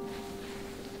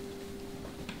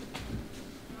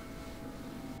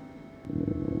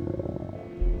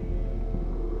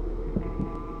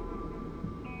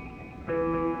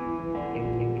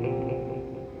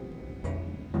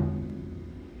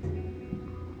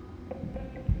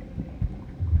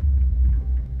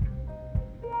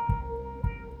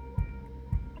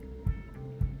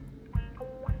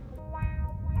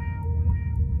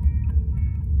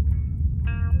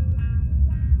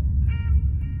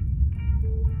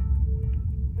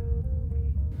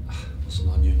 Us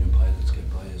non-union pilots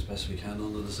get by as best we can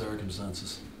under the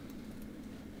circumstances.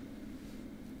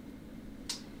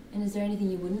 And is there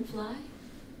anything you wouldn't fly?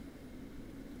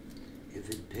 If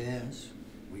it pairs,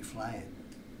 we fly it.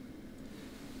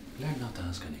 Learn not to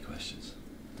ask any questions.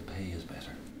 The pay is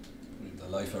better. The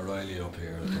life of Riley up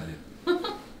here, I'll tell you.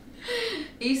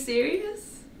 Are you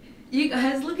serious? You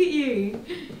guys, look at you.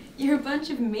 You're a bunch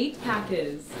of meat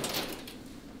packers.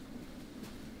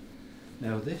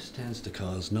 Now this tends to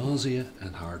cause nausea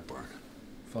and heartburn,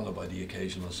 followed by the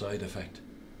occasional side effect.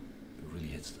 It really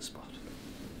hits the spot.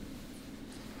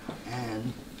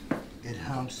 And it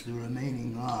helps the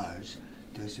remaining hours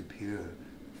disappear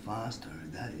faster,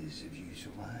 that is, if you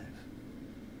survive.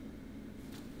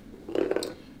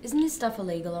 Isn't this stuff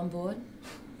illegal on board?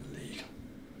 Illegal.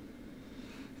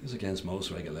 It's against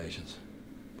most regulations.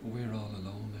 But we're all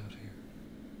alone out here.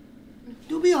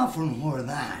 Don't be offering her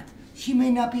that. She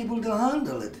may not be able to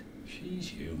handle it. She's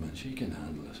human. She can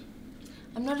handle it.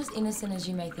 I'm not as innocent as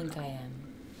you may think I am.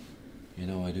 You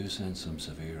know, I do sense some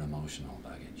severe emotional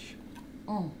baggage.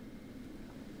 Oh.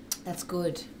 That's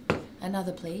good.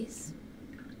 Another, please.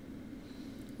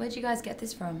 Where'd you guys get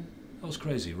this from? Those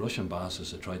crazy Russian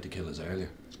bastards that tried to kill us earlier.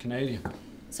 It's Canadian.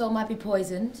 So it might be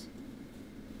poisoned?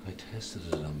 I tested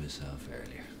it on myself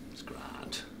earlier. It's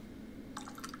grand.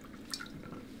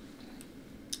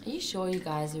 Are you sure you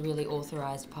guys are really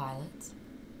authorized pilots?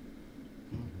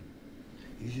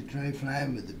 You should try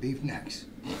flying with the beefnecks.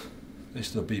 They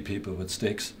still beat people with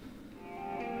sticks.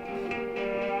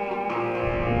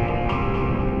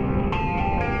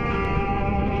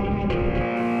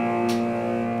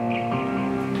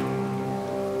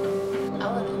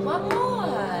 One more!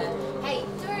 Hey,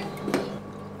 don't...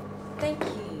 Thank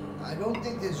you. I don't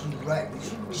think this is right. We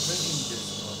shouldn't be drinking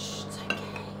this much. It's okay.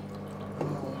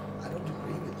 No, I don't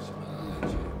agree with this.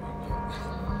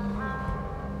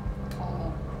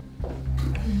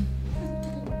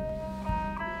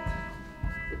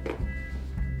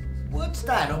 What's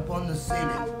that up on the ceiling?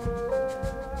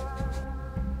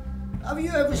 Have you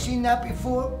ever seen that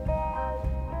before?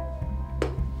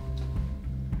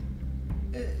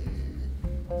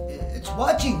 It's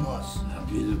watching us. I'll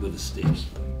beat it with a stick.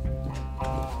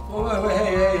 Oh, wait,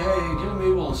 hey, give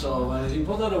me one so anything.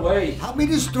 Put that away. Help me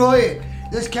destroy it.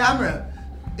 This camera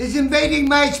is invading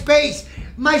my space.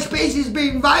 My space is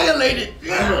being violated.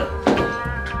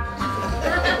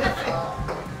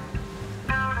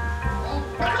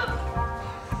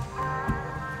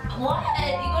 What?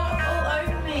 You gotta fall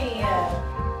over me.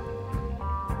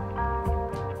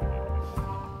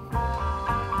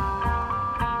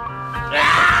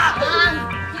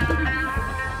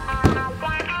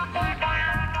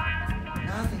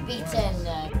 Nothing. Beaten.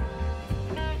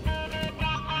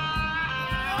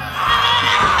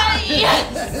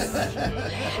 Yes!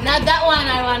 Now that one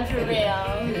I won for real.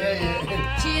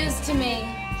 Yeah. Cheers to me.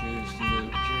 Cheers to you.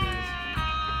 Cheers.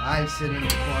 I sit in the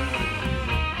corner.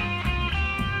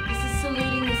 This is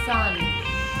saluting the sun.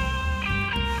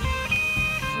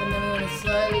 And then we're gonna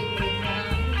slowly move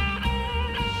down.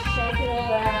 Shake it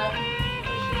all out.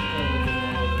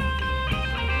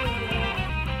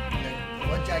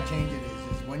 What I change it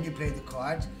is when you play the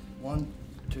cards, 1,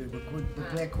 2, we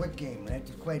play a quick game, right?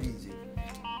 It's quite easy.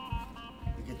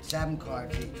 You get 7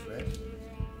 cards each, right?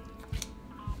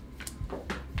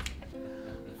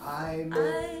 I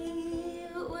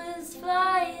was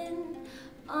flying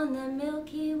on the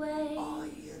Milky Way. Oh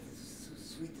yeah, this is so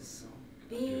sweet, this song.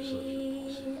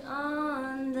 Beyond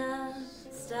the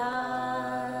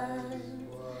stars.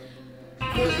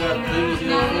 Where's that thing with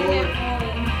your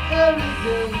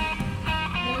Everything.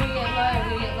 Then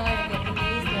we get low, get the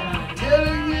knees down.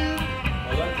 Telling you.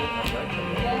 I like it.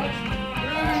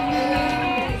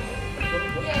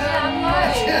 Yeah, I'm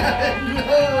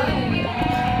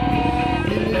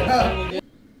low.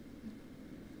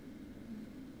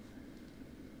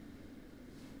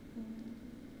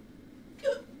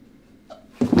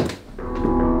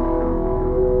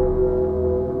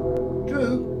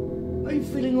 Drew, are you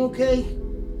feeling okay?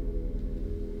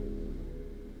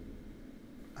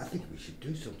 I think we should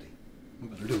do something. We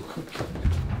better do it quick.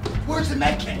 Where's the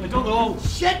med kit? I don't know.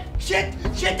 Shit,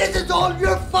 this is all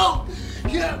your fault!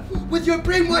 Yeah, with your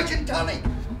brainwashing, Tommy.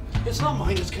 It's not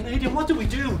mine, it's Canadian. What do we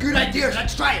do? Good idea,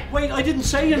 let's try it. Wait, I didn't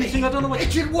say anything. I don't know what...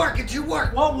 It should work, it should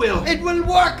work. What will? It will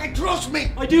work, and trust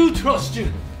me. I do trust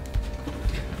you.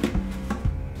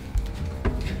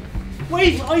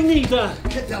 Wait, I need that.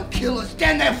 They'll kill us,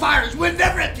 stand their fires. We'll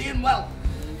never attain well.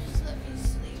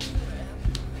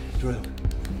 Drew,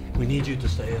 we need you to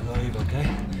stay alive, okay?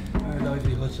 Our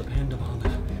livelihoods depend upon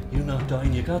it. You not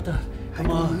dying, you got that?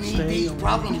 Come on, I stay don't need these away.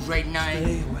 problems right now.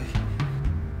 Stay away.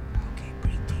 Okay,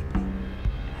 breathe deeply.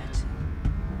 That's it.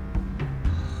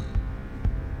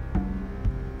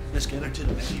 Let's get her to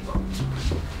the belly button.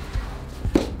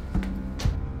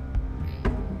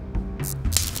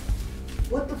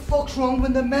 What the fuck's wrong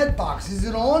with the med box? Is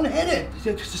it on? Hit it.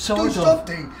 Do Do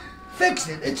something. Fix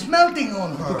it. It's melting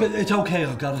on her. Look, it's okay,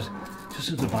 I got it. This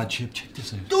is a bad chip. Check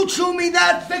this out. Don't show me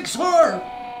that. Fix her.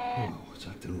 Oh, it's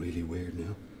acting really weird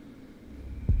now.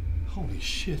 Holy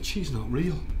shit, she's not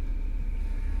real.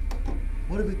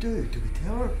 What do we do? Do we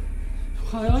tell her?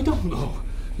 I don't know.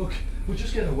 Look, we'll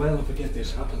just get her well and forget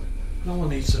this happened. No one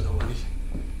needs to know anything.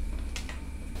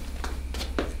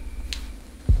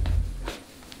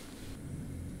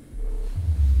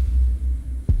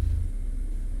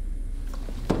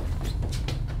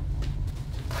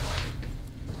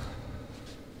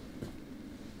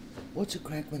 What's the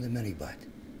crack with the minibot?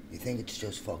 You think it's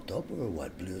just fucked up or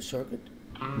what? Blew a circuit?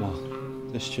 No,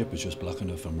 this chip is just blocking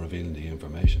it from revealing the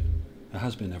information. It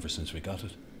has been ever since we got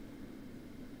it.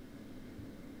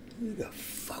 Who the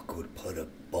fuck would put a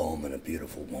bomb in a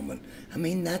beautiful woman? I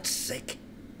mean, that's sick.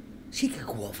 She could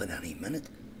go off at any minute.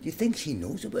 Do you think she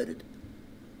knows about it?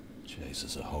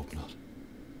 Jesus, I hope not.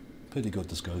 Pretty good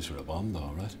disguise for a bomb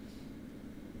though, right?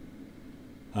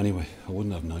 Anyway, I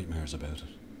wouldn't have nightmares about it.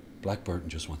 Black Burton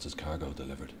just wants his cargo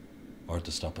delivered, or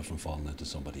to stop it from falling into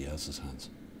somebody else's hands.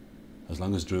 As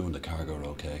long as Drew and the cargo are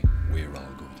okay, we're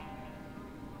all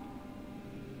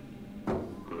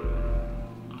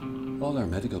good. All our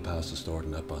medical past is stored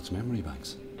in that bot's memory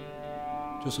banks.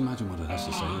 Just imagine what it has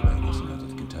to say about us now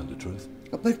that it can tell the truth.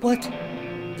 About what?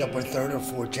 That we're third or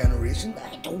fourth generation?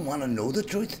 I don't want to know the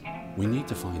truth. We need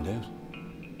to find out.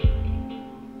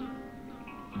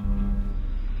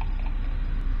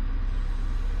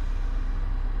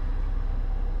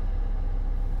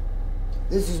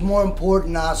 This is more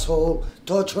important, asshole.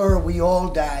 Touch her, we all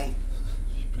die.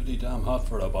 She's pretty damn hot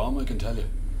for a bomb, I can tell you.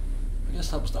 I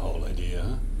guess that was the whole idea,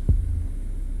 huh?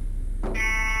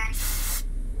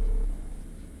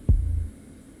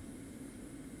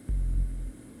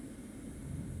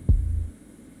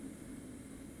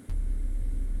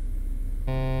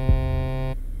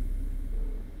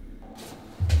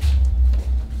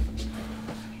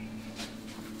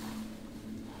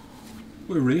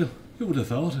 We're real. Who would have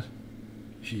thought it?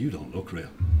 You don't look real.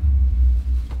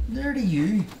 There to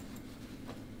you.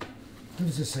 Give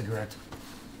us a cigarette.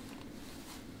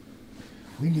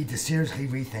 We need to seriously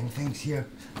rethink things here.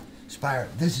 Spire,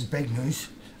 this is big news.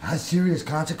 It has serious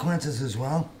consequences as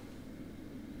well.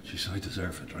 Geez, I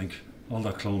deserve a drink. All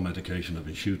that clone medication I've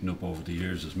been shooting up over the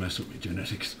years has messed with my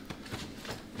genetics.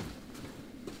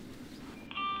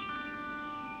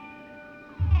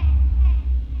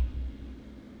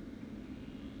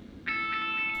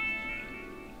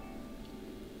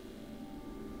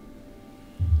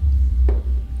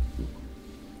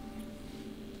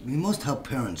 We must have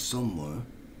parents somewhere.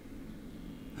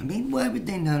 I mean, why would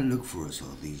they not look for us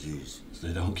all these years?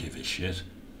 They don't give a shit.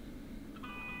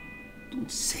 Don't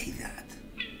say that.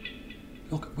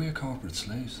 Look, we're corporate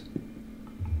slaves.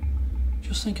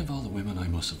 Just think of all the women I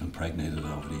must have impregnated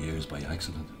over the years by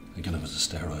accident, thinking I was a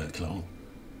sterile clone.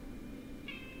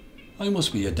 I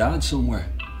must be a dad somewhere.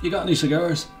 You got any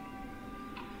cigars?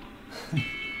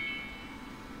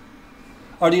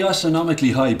 Or the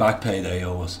astronomically high back pay they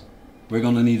owe us. We're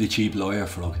gonna need a cheap lawyer,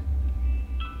 Frog.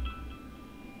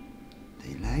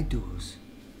 They lied to us.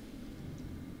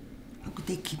 How could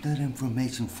they keep that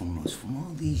information from us from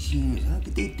all these years? How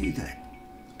could they do that?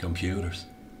 Computers.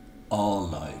 All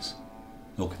lies.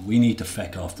 Look, we need to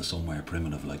feck off to somewhere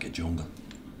primitive like a jungle.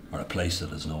 Or a place that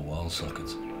has no wall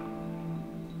sockets.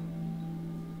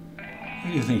 How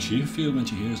do you think she'll feel when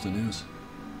she hears the news?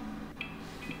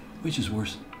 Which is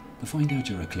worse, to find out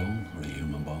you're a clone or a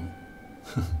human bomb?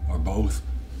 Or both?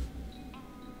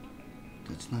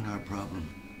 That's not our problem.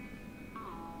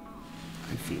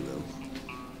 I feel ill.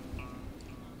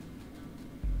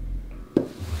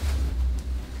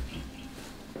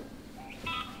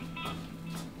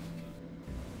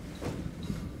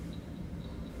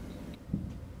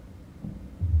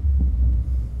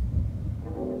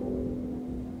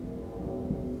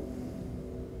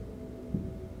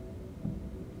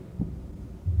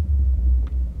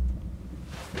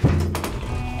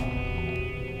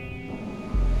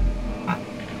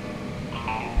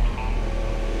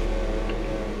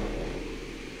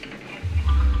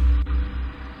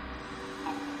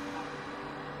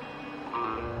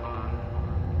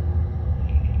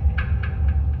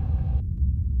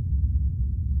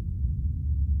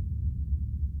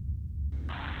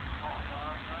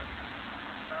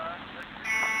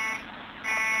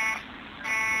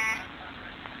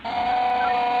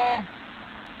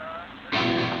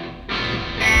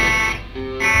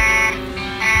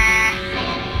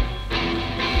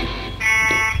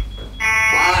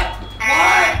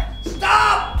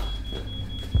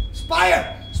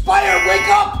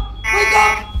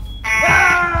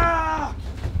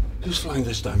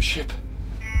 This damn ship.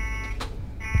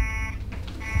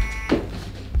 Are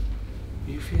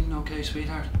you feeling okay,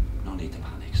 sweetheart? No need to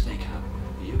panic. Stay calm.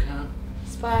 You calm?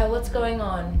 Spire, what's going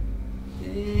on?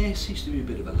 Yeah, seems to be a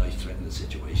bit of a life-threatening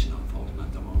situation unfolding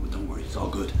at the moment. Don't worry, it's all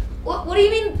good. What do you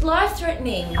mean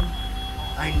life-threatening?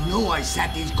 I know I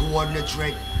set these coordinates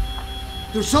right.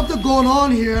 There's something going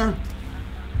on here.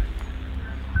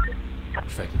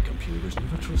 Affecting computers,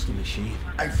 never trust a machine.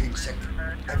 I feel sick.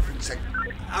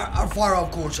 How far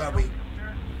off course are we?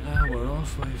 We're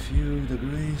off by a few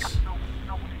degrees.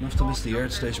 Enough to miss the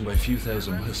Earth station by a few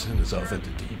thousand miles, send us off into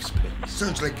deep space.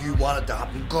 Sounds like you want it to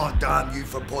happen. God damn you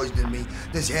for poisoning me.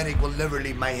 This headache will never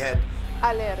leave my head.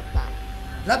 Alerta.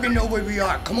 Let me know where we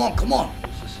are. Come on.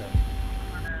 Just a sec.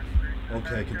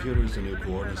 Okay, computer is the new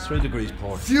coordinates. 3 degrees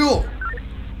port. Fuel!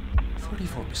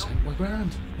 34%, we're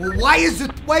grand. Well, why is the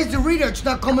readouts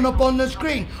not coming up on the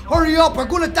screen? Hurry up, we're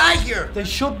gonna die here. They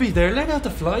should be there. Let out the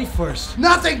fly first.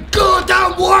 Nothing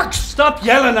goddamn works! Stop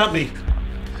yelling at me.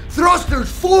 Thrusters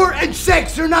 4 and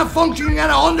 6 are not functioning at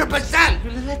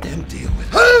 100%. Let them deal with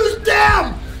it. Who's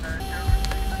them?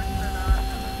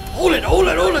 Hold it.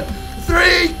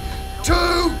 3, 2,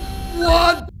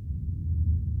 1.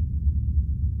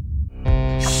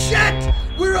 Shit!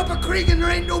 We're up a creek and there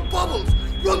ain't no bubbles.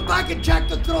 Run back and check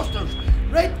the thrusters.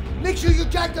 Right? Make sure you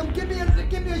check them. Give me a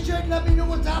shout and let me know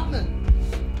what's happening.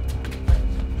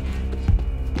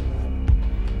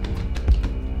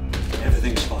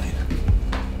 Everything's fine.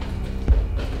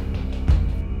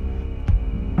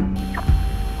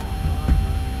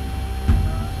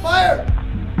 Fire!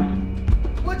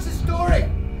 What's the story?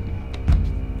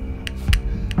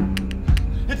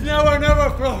 It's now or never,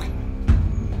 Frog.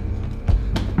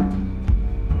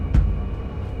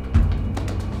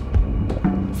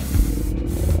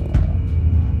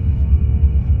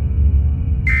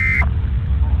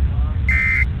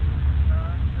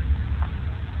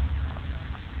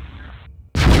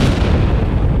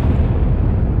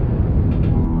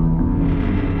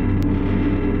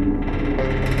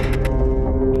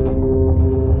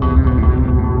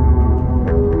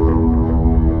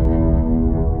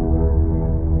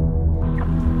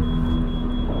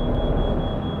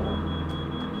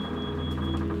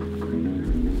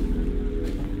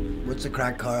 What's the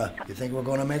crack, Cara? You think we're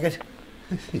gonna make it?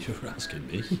 You're asking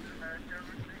me.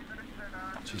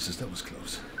 Jesus, that was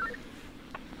close.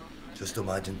 Just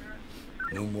imagine.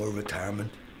 No more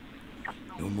retirement.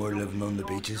 No more living on the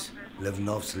beaches. Living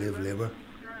off slave labour.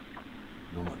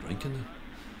 No more drinking then?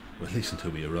 Well, at least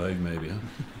until we arrive, maybe, huh?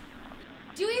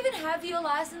 Do you even have your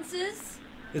licenses?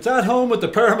 It's at home with the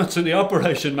permits and the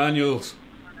operation manuals.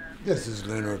 This is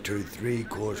Lunar 2-3,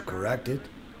 course corrected.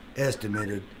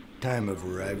 Estimated time of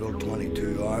arrival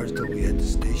 22 hours till we hit the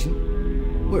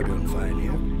station. We're doing fine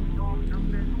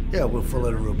here. Yeah, we'll fill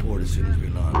out a report as soon as we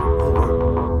land.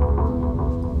 Over.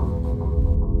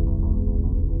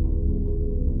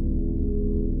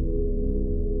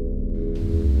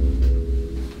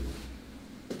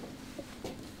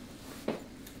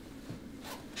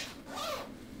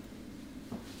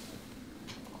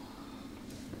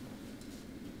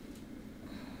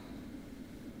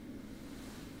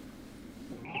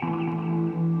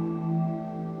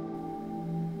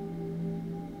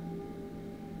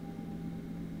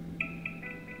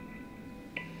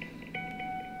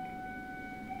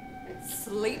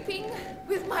 sleeping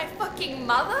with my fucking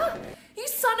mother? You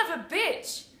son of a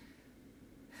bitch!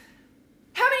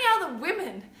 How many other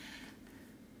women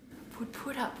would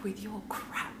put up with your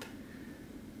crap?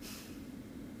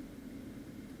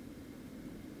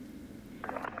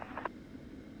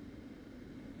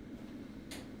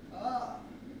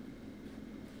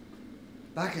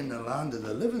 Back in the land of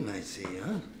the living, I see,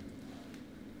 huh?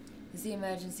 Is the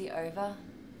emergency over?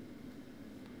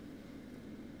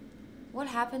 What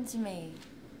happened to me?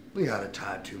 We had a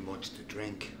tad too much to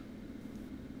drink.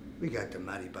 We got the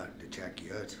Matty back to check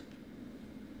you out.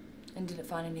 And did it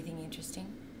find anything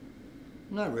interesting?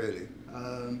 Not really.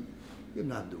 You have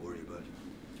nothing to worry about.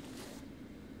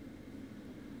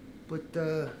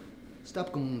 But,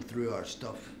 stop going through our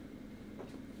stuff.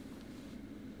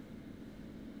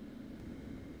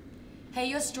 Hey,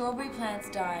 your strawberry plant's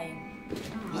dying.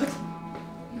 What?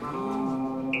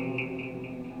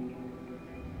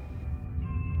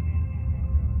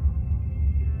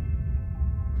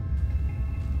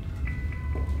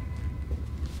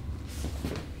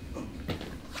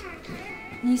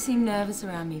 You seem nervous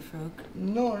around me, Frog.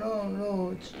 No.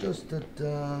 It's just that,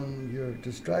 you're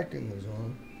distracting us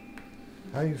all.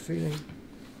 How are you feeling?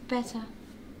 Better.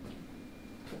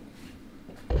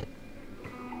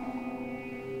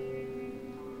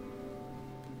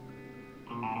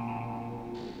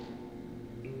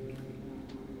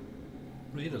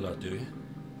 Read a lot, do you?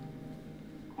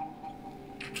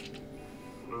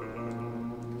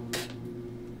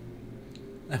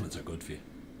 Lemons are good for you.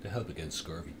 They help against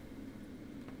scurvy.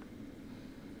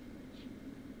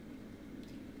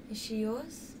 Is she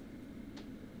yours?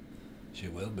 She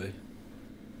will be.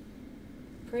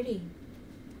 Pretty.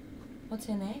 What's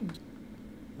her name?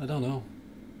 I don't know,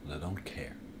 and I don't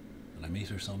care. When I meet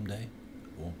her someday,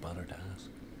 I won't bother to ask.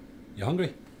 You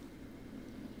hungry?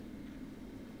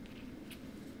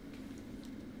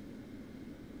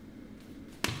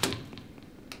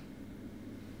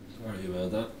 Sorry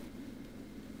about that.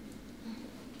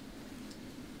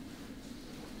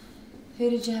 Who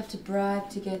did you have to bribe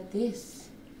to get this?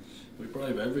 We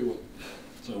bribe everyone,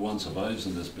 so one survives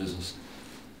in this business.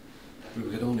 We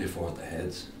could only afford the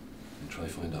heads and try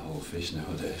find a whole fish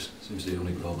nowadays. Seems they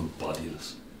only grow them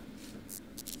bodiless.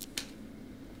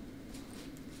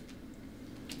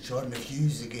 Shorting the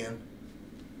fuse again.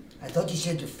 I thought you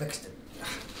said you fixed it.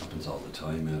 Happens all the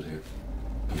time out here.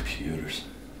 Computers.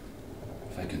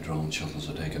 Fucking drone shuttles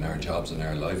are taking our jobs and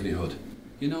our livelihood.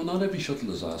 You know, not every shuttle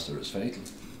disaster is fatal.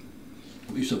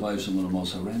 We survived some of the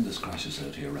most horrendous crashes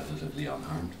out here relatively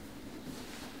unharmed.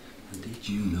 And did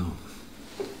you know,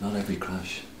 not every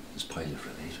crash is pilot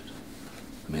related.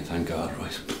 I mean, thank God,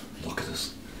 right? Look at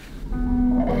us.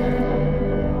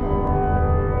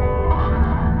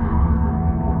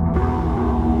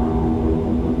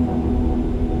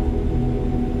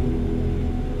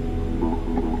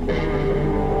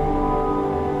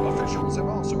 Officials have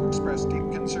also expressed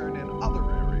deep concern in other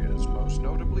areas, most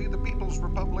notably the People's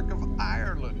Republic of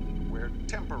Ireland, where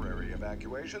temporary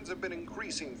evacuations have been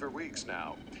increasing for weeks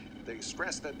now. They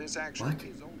stress that this action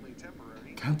is only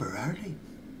temporary. Temporarily?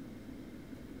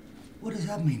 What does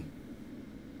that mean?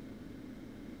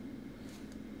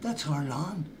 That's our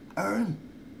land,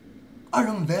 our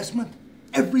investment,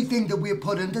 everything that we have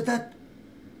put into that.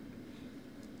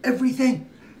 Everything.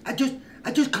 I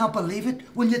just can't believe it.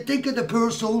 When you think of the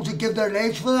poor souls who give their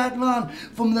lives for that land,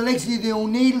 from the likes of the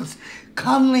O'Neills,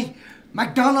 Connolly,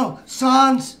 MacDonald,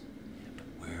 Sands.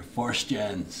 We're first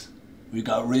gens. We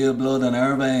got real blood in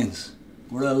our veins.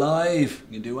 We're alive.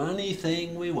 We can do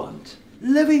anything we want.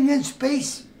 Living in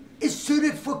space is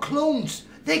suited for clones.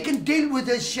 They can deal with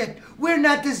this shit. We're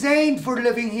not designed for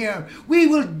living here. We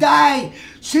will die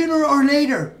sooner or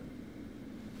later.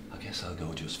 I guess I'll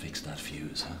go just fix that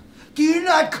fuse, huh? Do you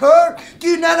not care? Do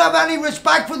you not have any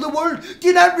respect for the world? Do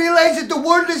you not realize that the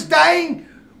world is dying?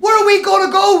 Where are we going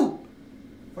to go?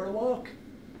 For a walk.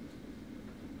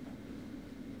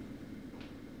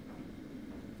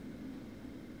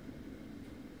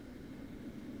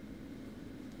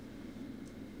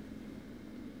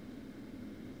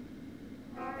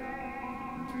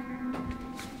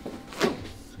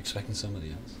 Expecting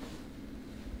somebody else.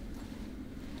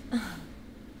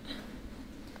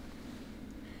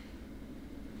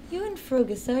 You and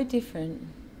Frog are so different.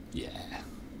 Yeah.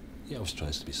 He always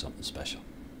tries to be something special,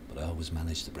 but I always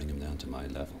manage to bring him down to my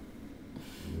level.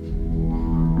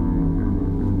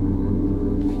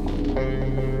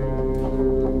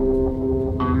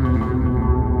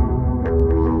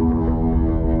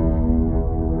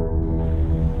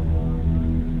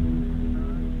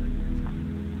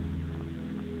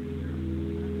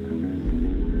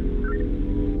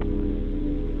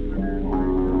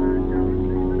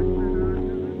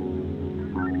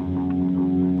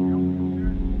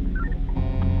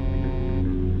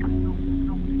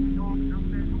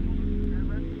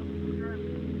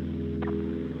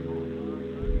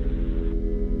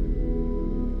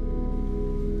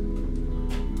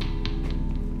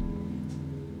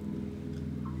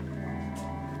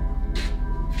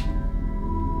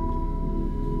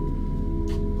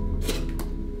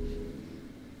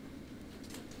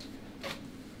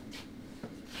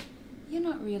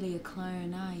 really a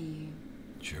clone, are you?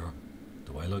 Sure.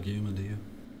 Do I look human to you?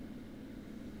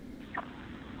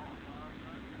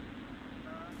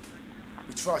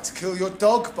 We tried to kill your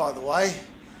dog, by the way.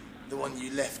 The one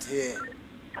you left here.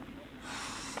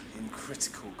 In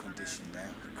critical condition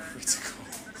now. Critical.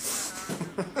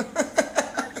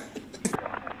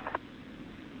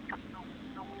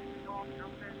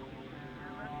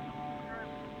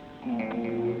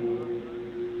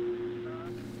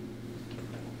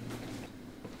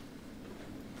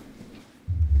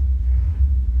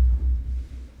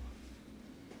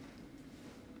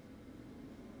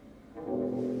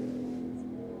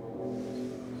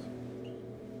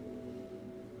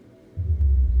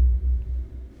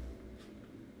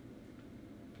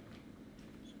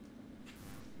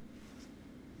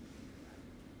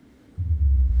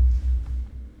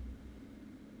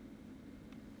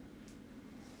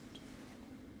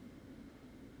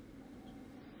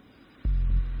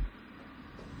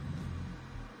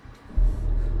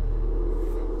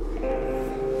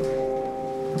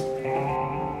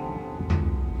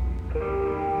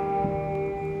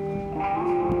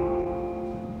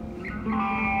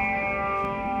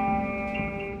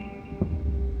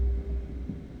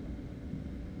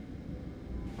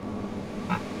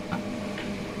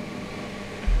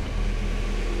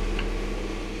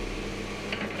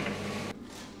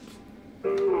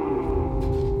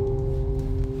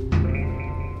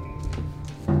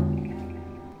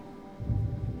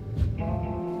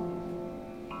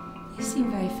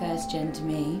 First gen to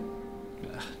me.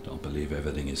 Don't believe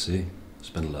everything you see.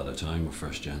 Spend a lot of time with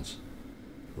first gens.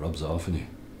 Rubs off on you.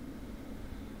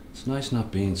 It's nice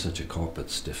not being such a corporate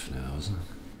stiff now, isn't it?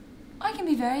 I can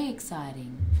be very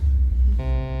exciting.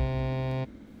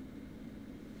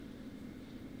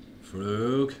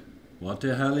 Frug, what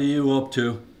the hell are you up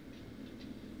to?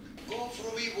 Go for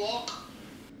a wee walk.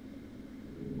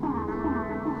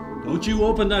 Don't you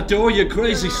open that door, you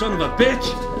crazy son of a bitch!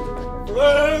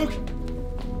 Frug!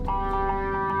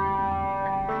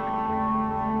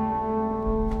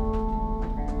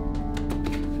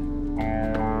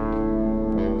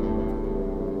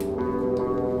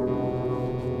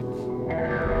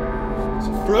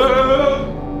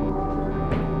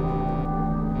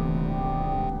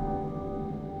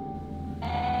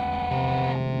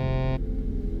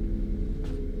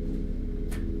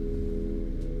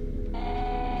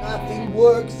 Nothing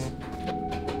works.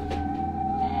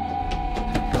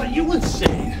 Are you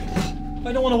insane?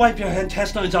 I don't want to wipe your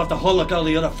intestines off the hull like all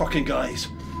the other fucking guys.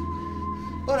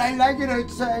 But I like it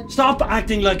outside. Stop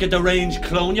acting like a deranged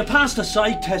clone. You passed the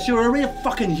psych test. You're a real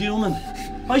fucking human.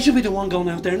 I should be the one going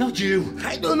out there, not you.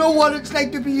 I don't know what it's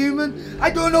like to be human. I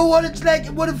don't know what it's like,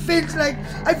 what it feels like.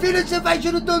 I feel as if I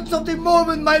should have done something more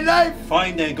with my life.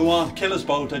 Fine then, go on. Kill us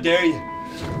both, I dare you.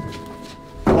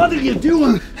 What are you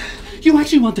doing? You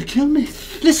actually want to kill me?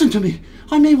 Listen to me.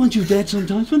 I may want you dead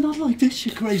sometimes, but not like this,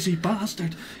 you crazy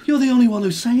bastard. You're the only one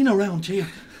who's sane around here.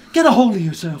 Get a hold of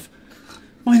yourself.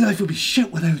 My life would be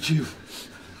shit without you.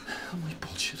 All my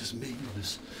bullshit is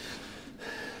meaningless.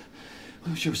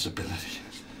 Where's your stability?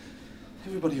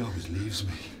 Everybody always leaves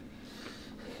me.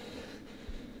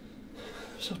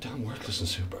 I'm so damn worthless and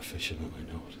superficial, and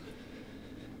I know it.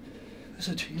 As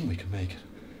a team we can make it,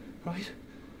 right?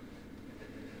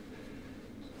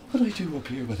 What would I do up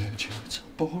here without you? It's so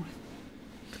boring.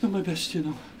 You're my best, you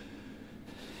know.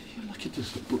 You're like a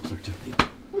distant brother to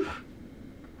me.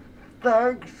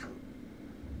 Thanks.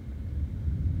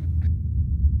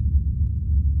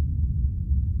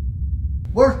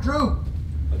 Where's Drew?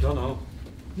 I don't know.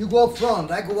 You go up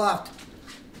front, I go aft.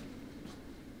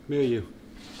 Come here, you.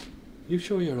 You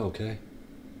sure you're okay?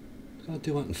 Can't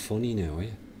do anything funny now, are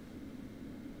you?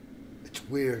 It's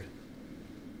weird.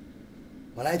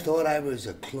 When I thought I was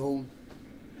a clone,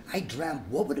 I dreamt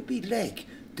what would it be like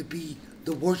to be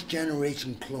the worst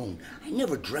generation clone. I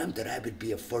never dreamt that I would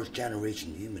be a first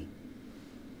generation human.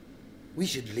 We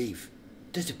should leave.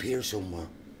 Disappear somewhere.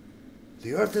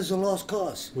 The Earth is a lost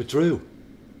cause. With Drew?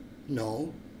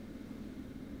 No.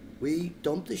 We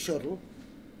dump the shuttle,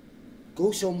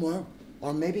 go somewhere,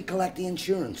 or maybe collect the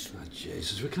insurance. Oh,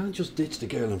 Jesus, we can't just ditch the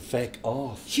girl and feck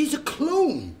off. She's a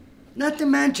clone, not to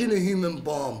mention a human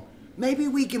bomb. Maybe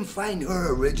we can find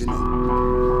her original.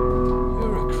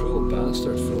 You're a cruel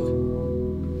bastard, Phil.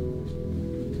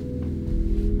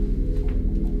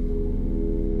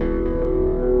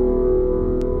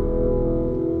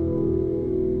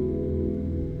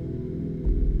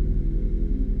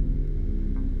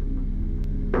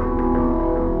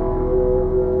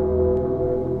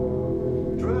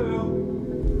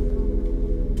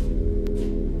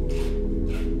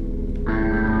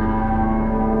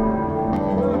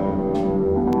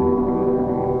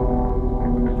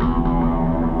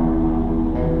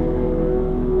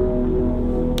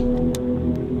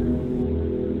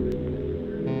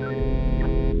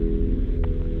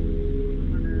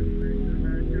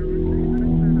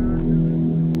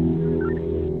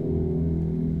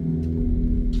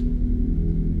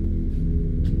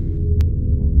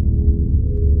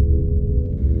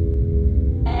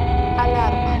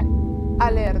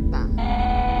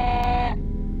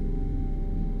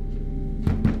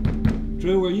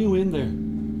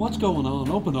 What's going on?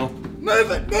 Open up. Move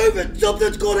it, move it!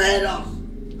 Something's gonna hit us!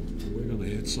 We're gonna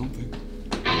hit something.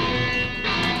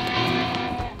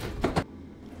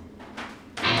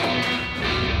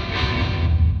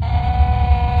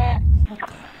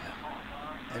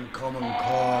 Incoming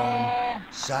call.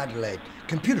 Satellite.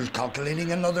 Computer's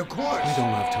calculating another course. We don't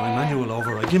have time. Manual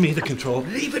override. Give me the control.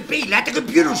 Leave it be. Let the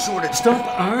computer sort it. Stop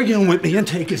arguing with me and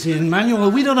take us in.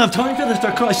 Manual, we don't have time for this.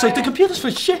 For Christ's sake, the computer's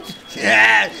for shit.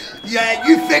 Yeah,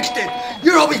 you fixed it.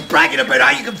 You're always bragging about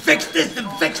how you can fix this and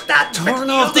fix that. Turn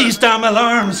off these damn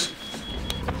alarms.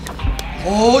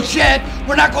 Oh shit,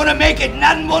 we're not gonna make it.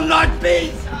 Not in one large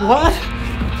piece. What?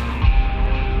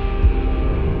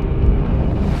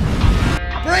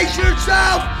 Brace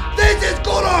yourself. This is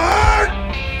gonna hurt.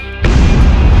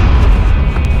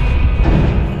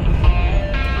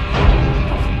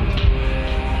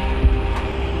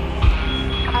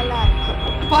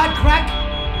 Alarma. Bad crack.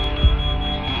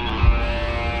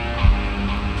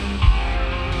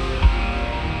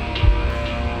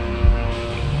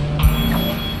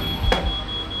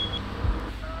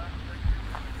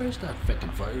 Where's that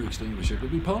fucking fire extinguisher?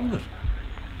 Could be pulling it.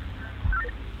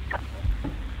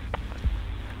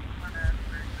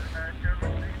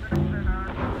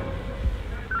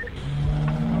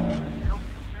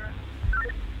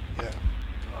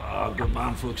 Oh, good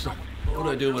man, Foxter. What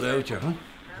would I do without you, huh?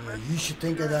 You should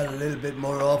think of that a little bit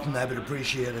more often. I would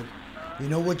appreciate it. You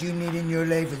know what you need in your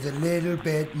life is a little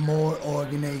bit more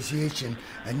organisation,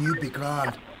 and you'd be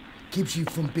grand. Keeps you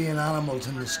from being animals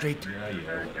in the street.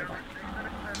 Yeah, whatever.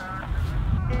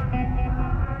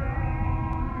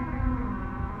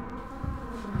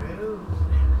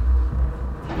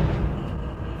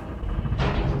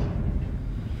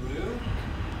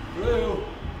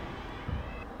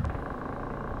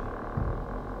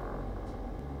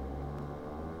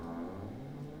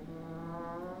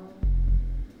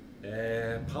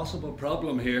 Possible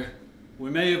problem here. We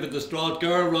may have a distraught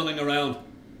girl running around.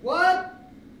 What?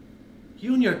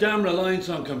 You and your damn reliance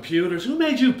on computers. Who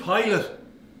made you pilot?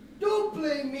 Don't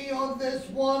blame me on this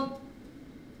one.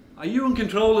 Are you in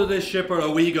control of this ship or are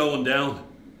we going down?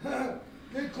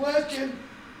 Good question.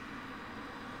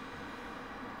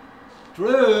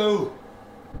 Drew!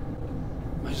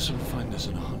 I just want to find this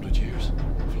in 100 years.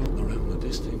 Floating around with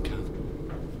this thing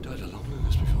can. Died of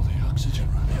loneliness before the oxygen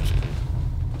ran out.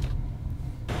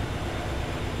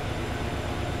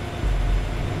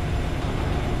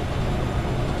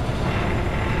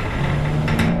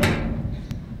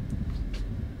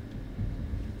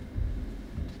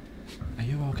 Are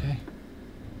you okay?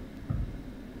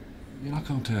 You're not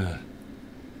going to...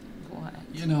 What?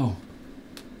 You know...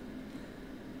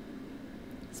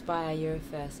 Spire, you're a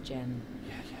first gen.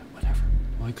 Yeah, whatever.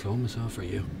 Why clone myself for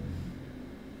you?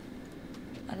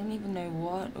 I don't even know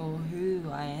what or who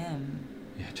I am.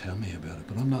 Yeah, tell me about it,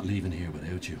 but I'm not leaving here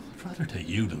without you. I'd rather take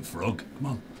you than Frog. Come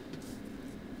on.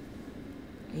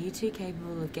 Are you two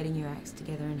capable of getting your acts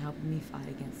together and helping me fight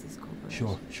against this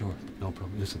corporation? Sure. No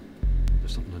problem. Listen,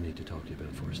 there's something I need to talk to you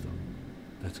about first, though.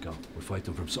 Let's go. We'll fight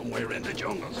them from somewhere in the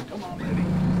jungles. Come on, baby.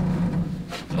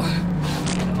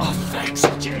 Oh, thanks.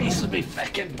 Jesus, me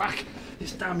fecking back.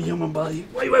 This damn human body.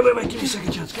 Wait. Give me a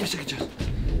second chance.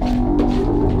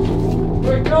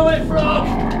 We're going, Frog!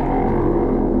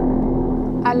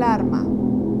 Alarma.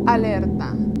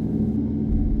 Alerta.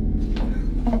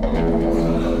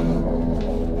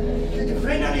 Did you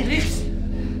find any leaks?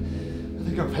 I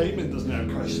think our pavement has now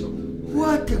crashed them.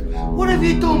 What have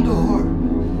you done to her?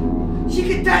 She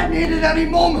could detonate at any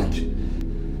moment.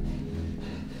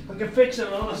 I can fix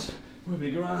it, honest. We'll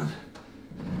be grand.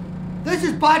 This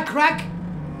is bad crack.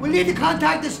 We'll need to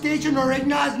contact the station or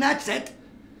Ignaz, and that's it.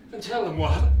 And tell him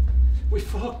what? We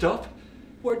fucked up.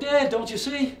 We're dead, don't you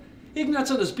see? Ignaz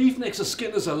and his beefnicks will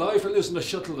skin us alive for losing the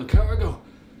shuttle and cargo.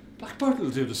 Blackbird will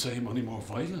do the same, only more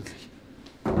violently.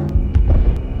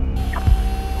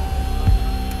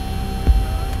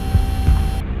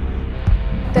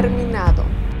 Terminado.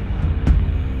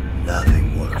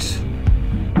 Nothing works.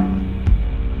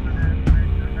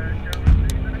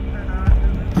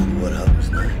 So what happens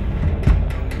now?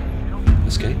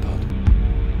 Escape pod.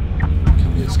 Can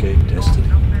we escape destiny?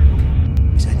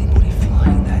 Is anybody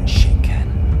flying that shit can?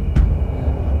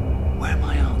 Where are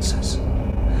my answers?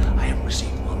 I haven't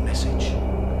received one message.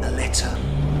 A letter.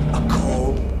 A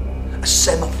call. A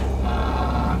semaphore.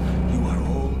 You are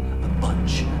all a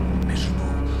bunch of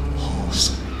miserable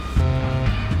whores.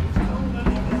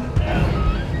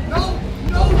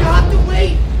 No, you have to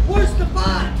wait. Where's the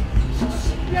bond?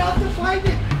 You have to find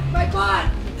it. My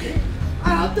bond. I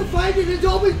have to find it. It's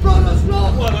always brought us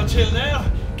luck. What, until now?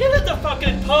 Give it the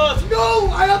fucking pod! No,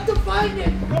 I have to find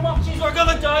it. Come on, jeez, we're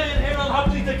gonna die in here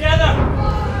unhappily together!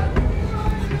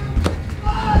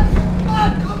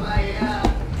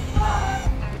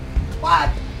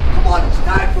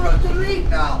 for us to leave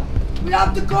now. We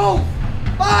have to go.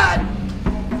 Bud!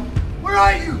 Where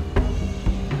are you?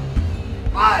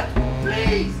 Bud,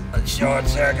 please! A short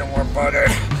second, we're buggered.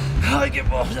 I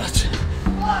give up, that's it.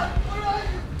 Bud, where are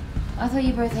you? I thought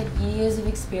you both had years of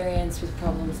experience with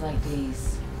problems like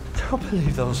these. Don't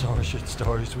believe those horseshit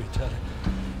stories we tell you.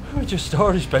 We're just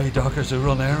storage bay dockers who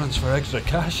run errands for extra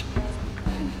cash.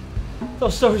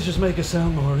 Those stories just make us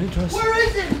sound more interesting. Where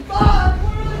is it? Bud,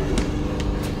 where are you?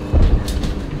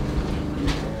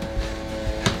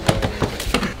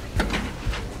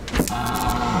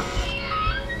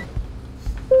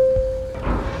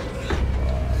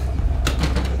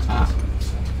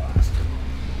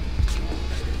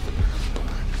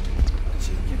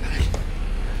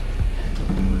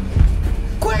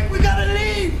 Quick, we gotta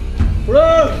leave!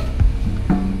 Run!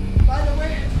 By the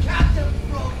way, it's Captain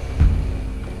Frog.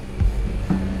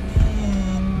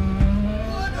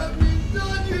 What have you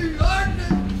done, you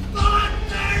heartless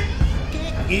bastard?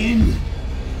 Get in!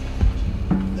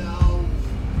 No.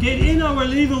 Get in or we're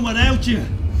leaving without you!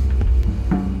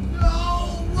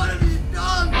 No, what have you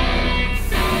done?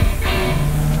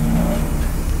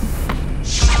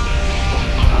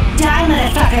 Die,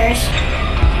 motherfuckers!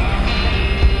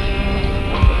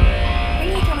 When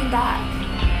are you coming back?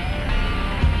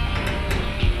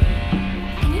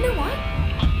 And you know what?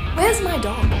 Where's my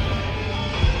dog?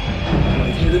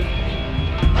 I've hit it.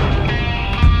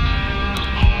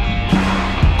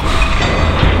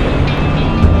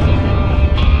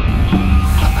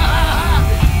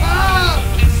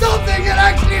 Something that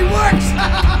actually works!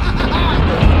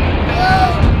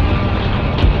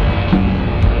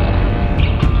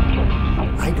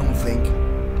 I don't think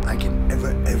I can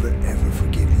ever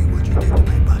forgive you what you did to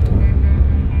my bud.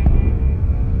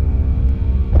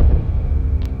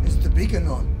 Is the beacon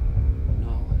on?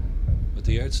 No. But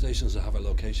the Earth stations will have a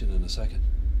location in a second.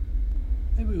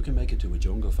 Maybe we can make it to a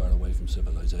jungle far away from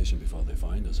civilization before they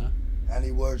find us, huh?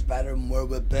 Anywhere's better than where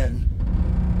we've been.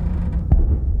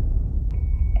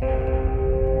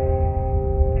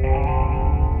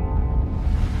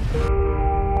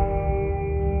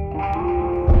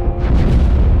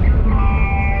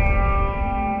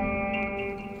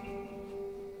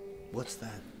 What's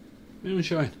that?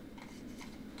 Moonshine.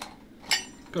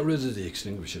 Got rid of the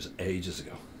extinguishers ages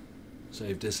ago.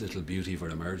 Saved this little beauty for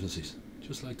emergencies.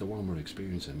 Just like the one we're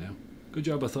experiencing now. Good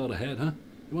job I thought ahead, huh?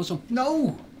 You want some?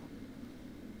 No!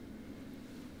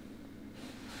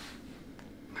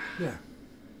 Here.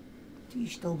 Do you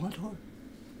still want her?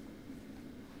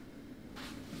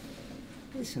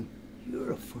 Listen,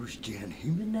 you're a first-gen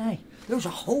human now. There's a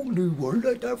whole new world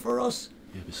out there for us.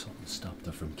 Yeah, but something stopped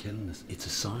her from killing us. It's a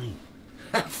sign.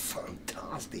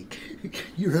 Fantastic.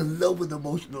 You're in love with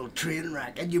emotional train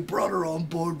wreck and you brought her on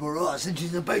board with us and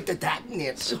she's about to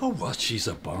detonate. So what? She's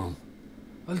a bomb.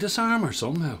 I'll disarm her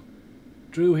somehow.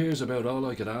 Drew here's about all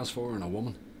I could ask for in a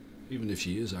woman. Even if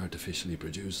she is artificially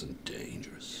produced and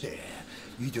dangerous. Yeah,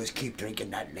 you just keep drinking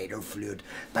that later fluid.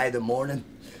 By the morning,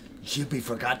 she'll be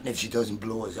forgotten if she doesn't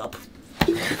blow us up.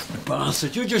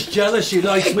 Bastard, you're just jealous she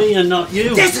likes me and not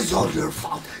you. This is all your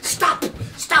fault. Stop!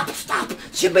 Stop! Stop!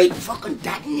 She made fucking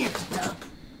detonate. Stop.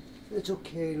 It's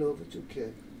okay, love. It's okay.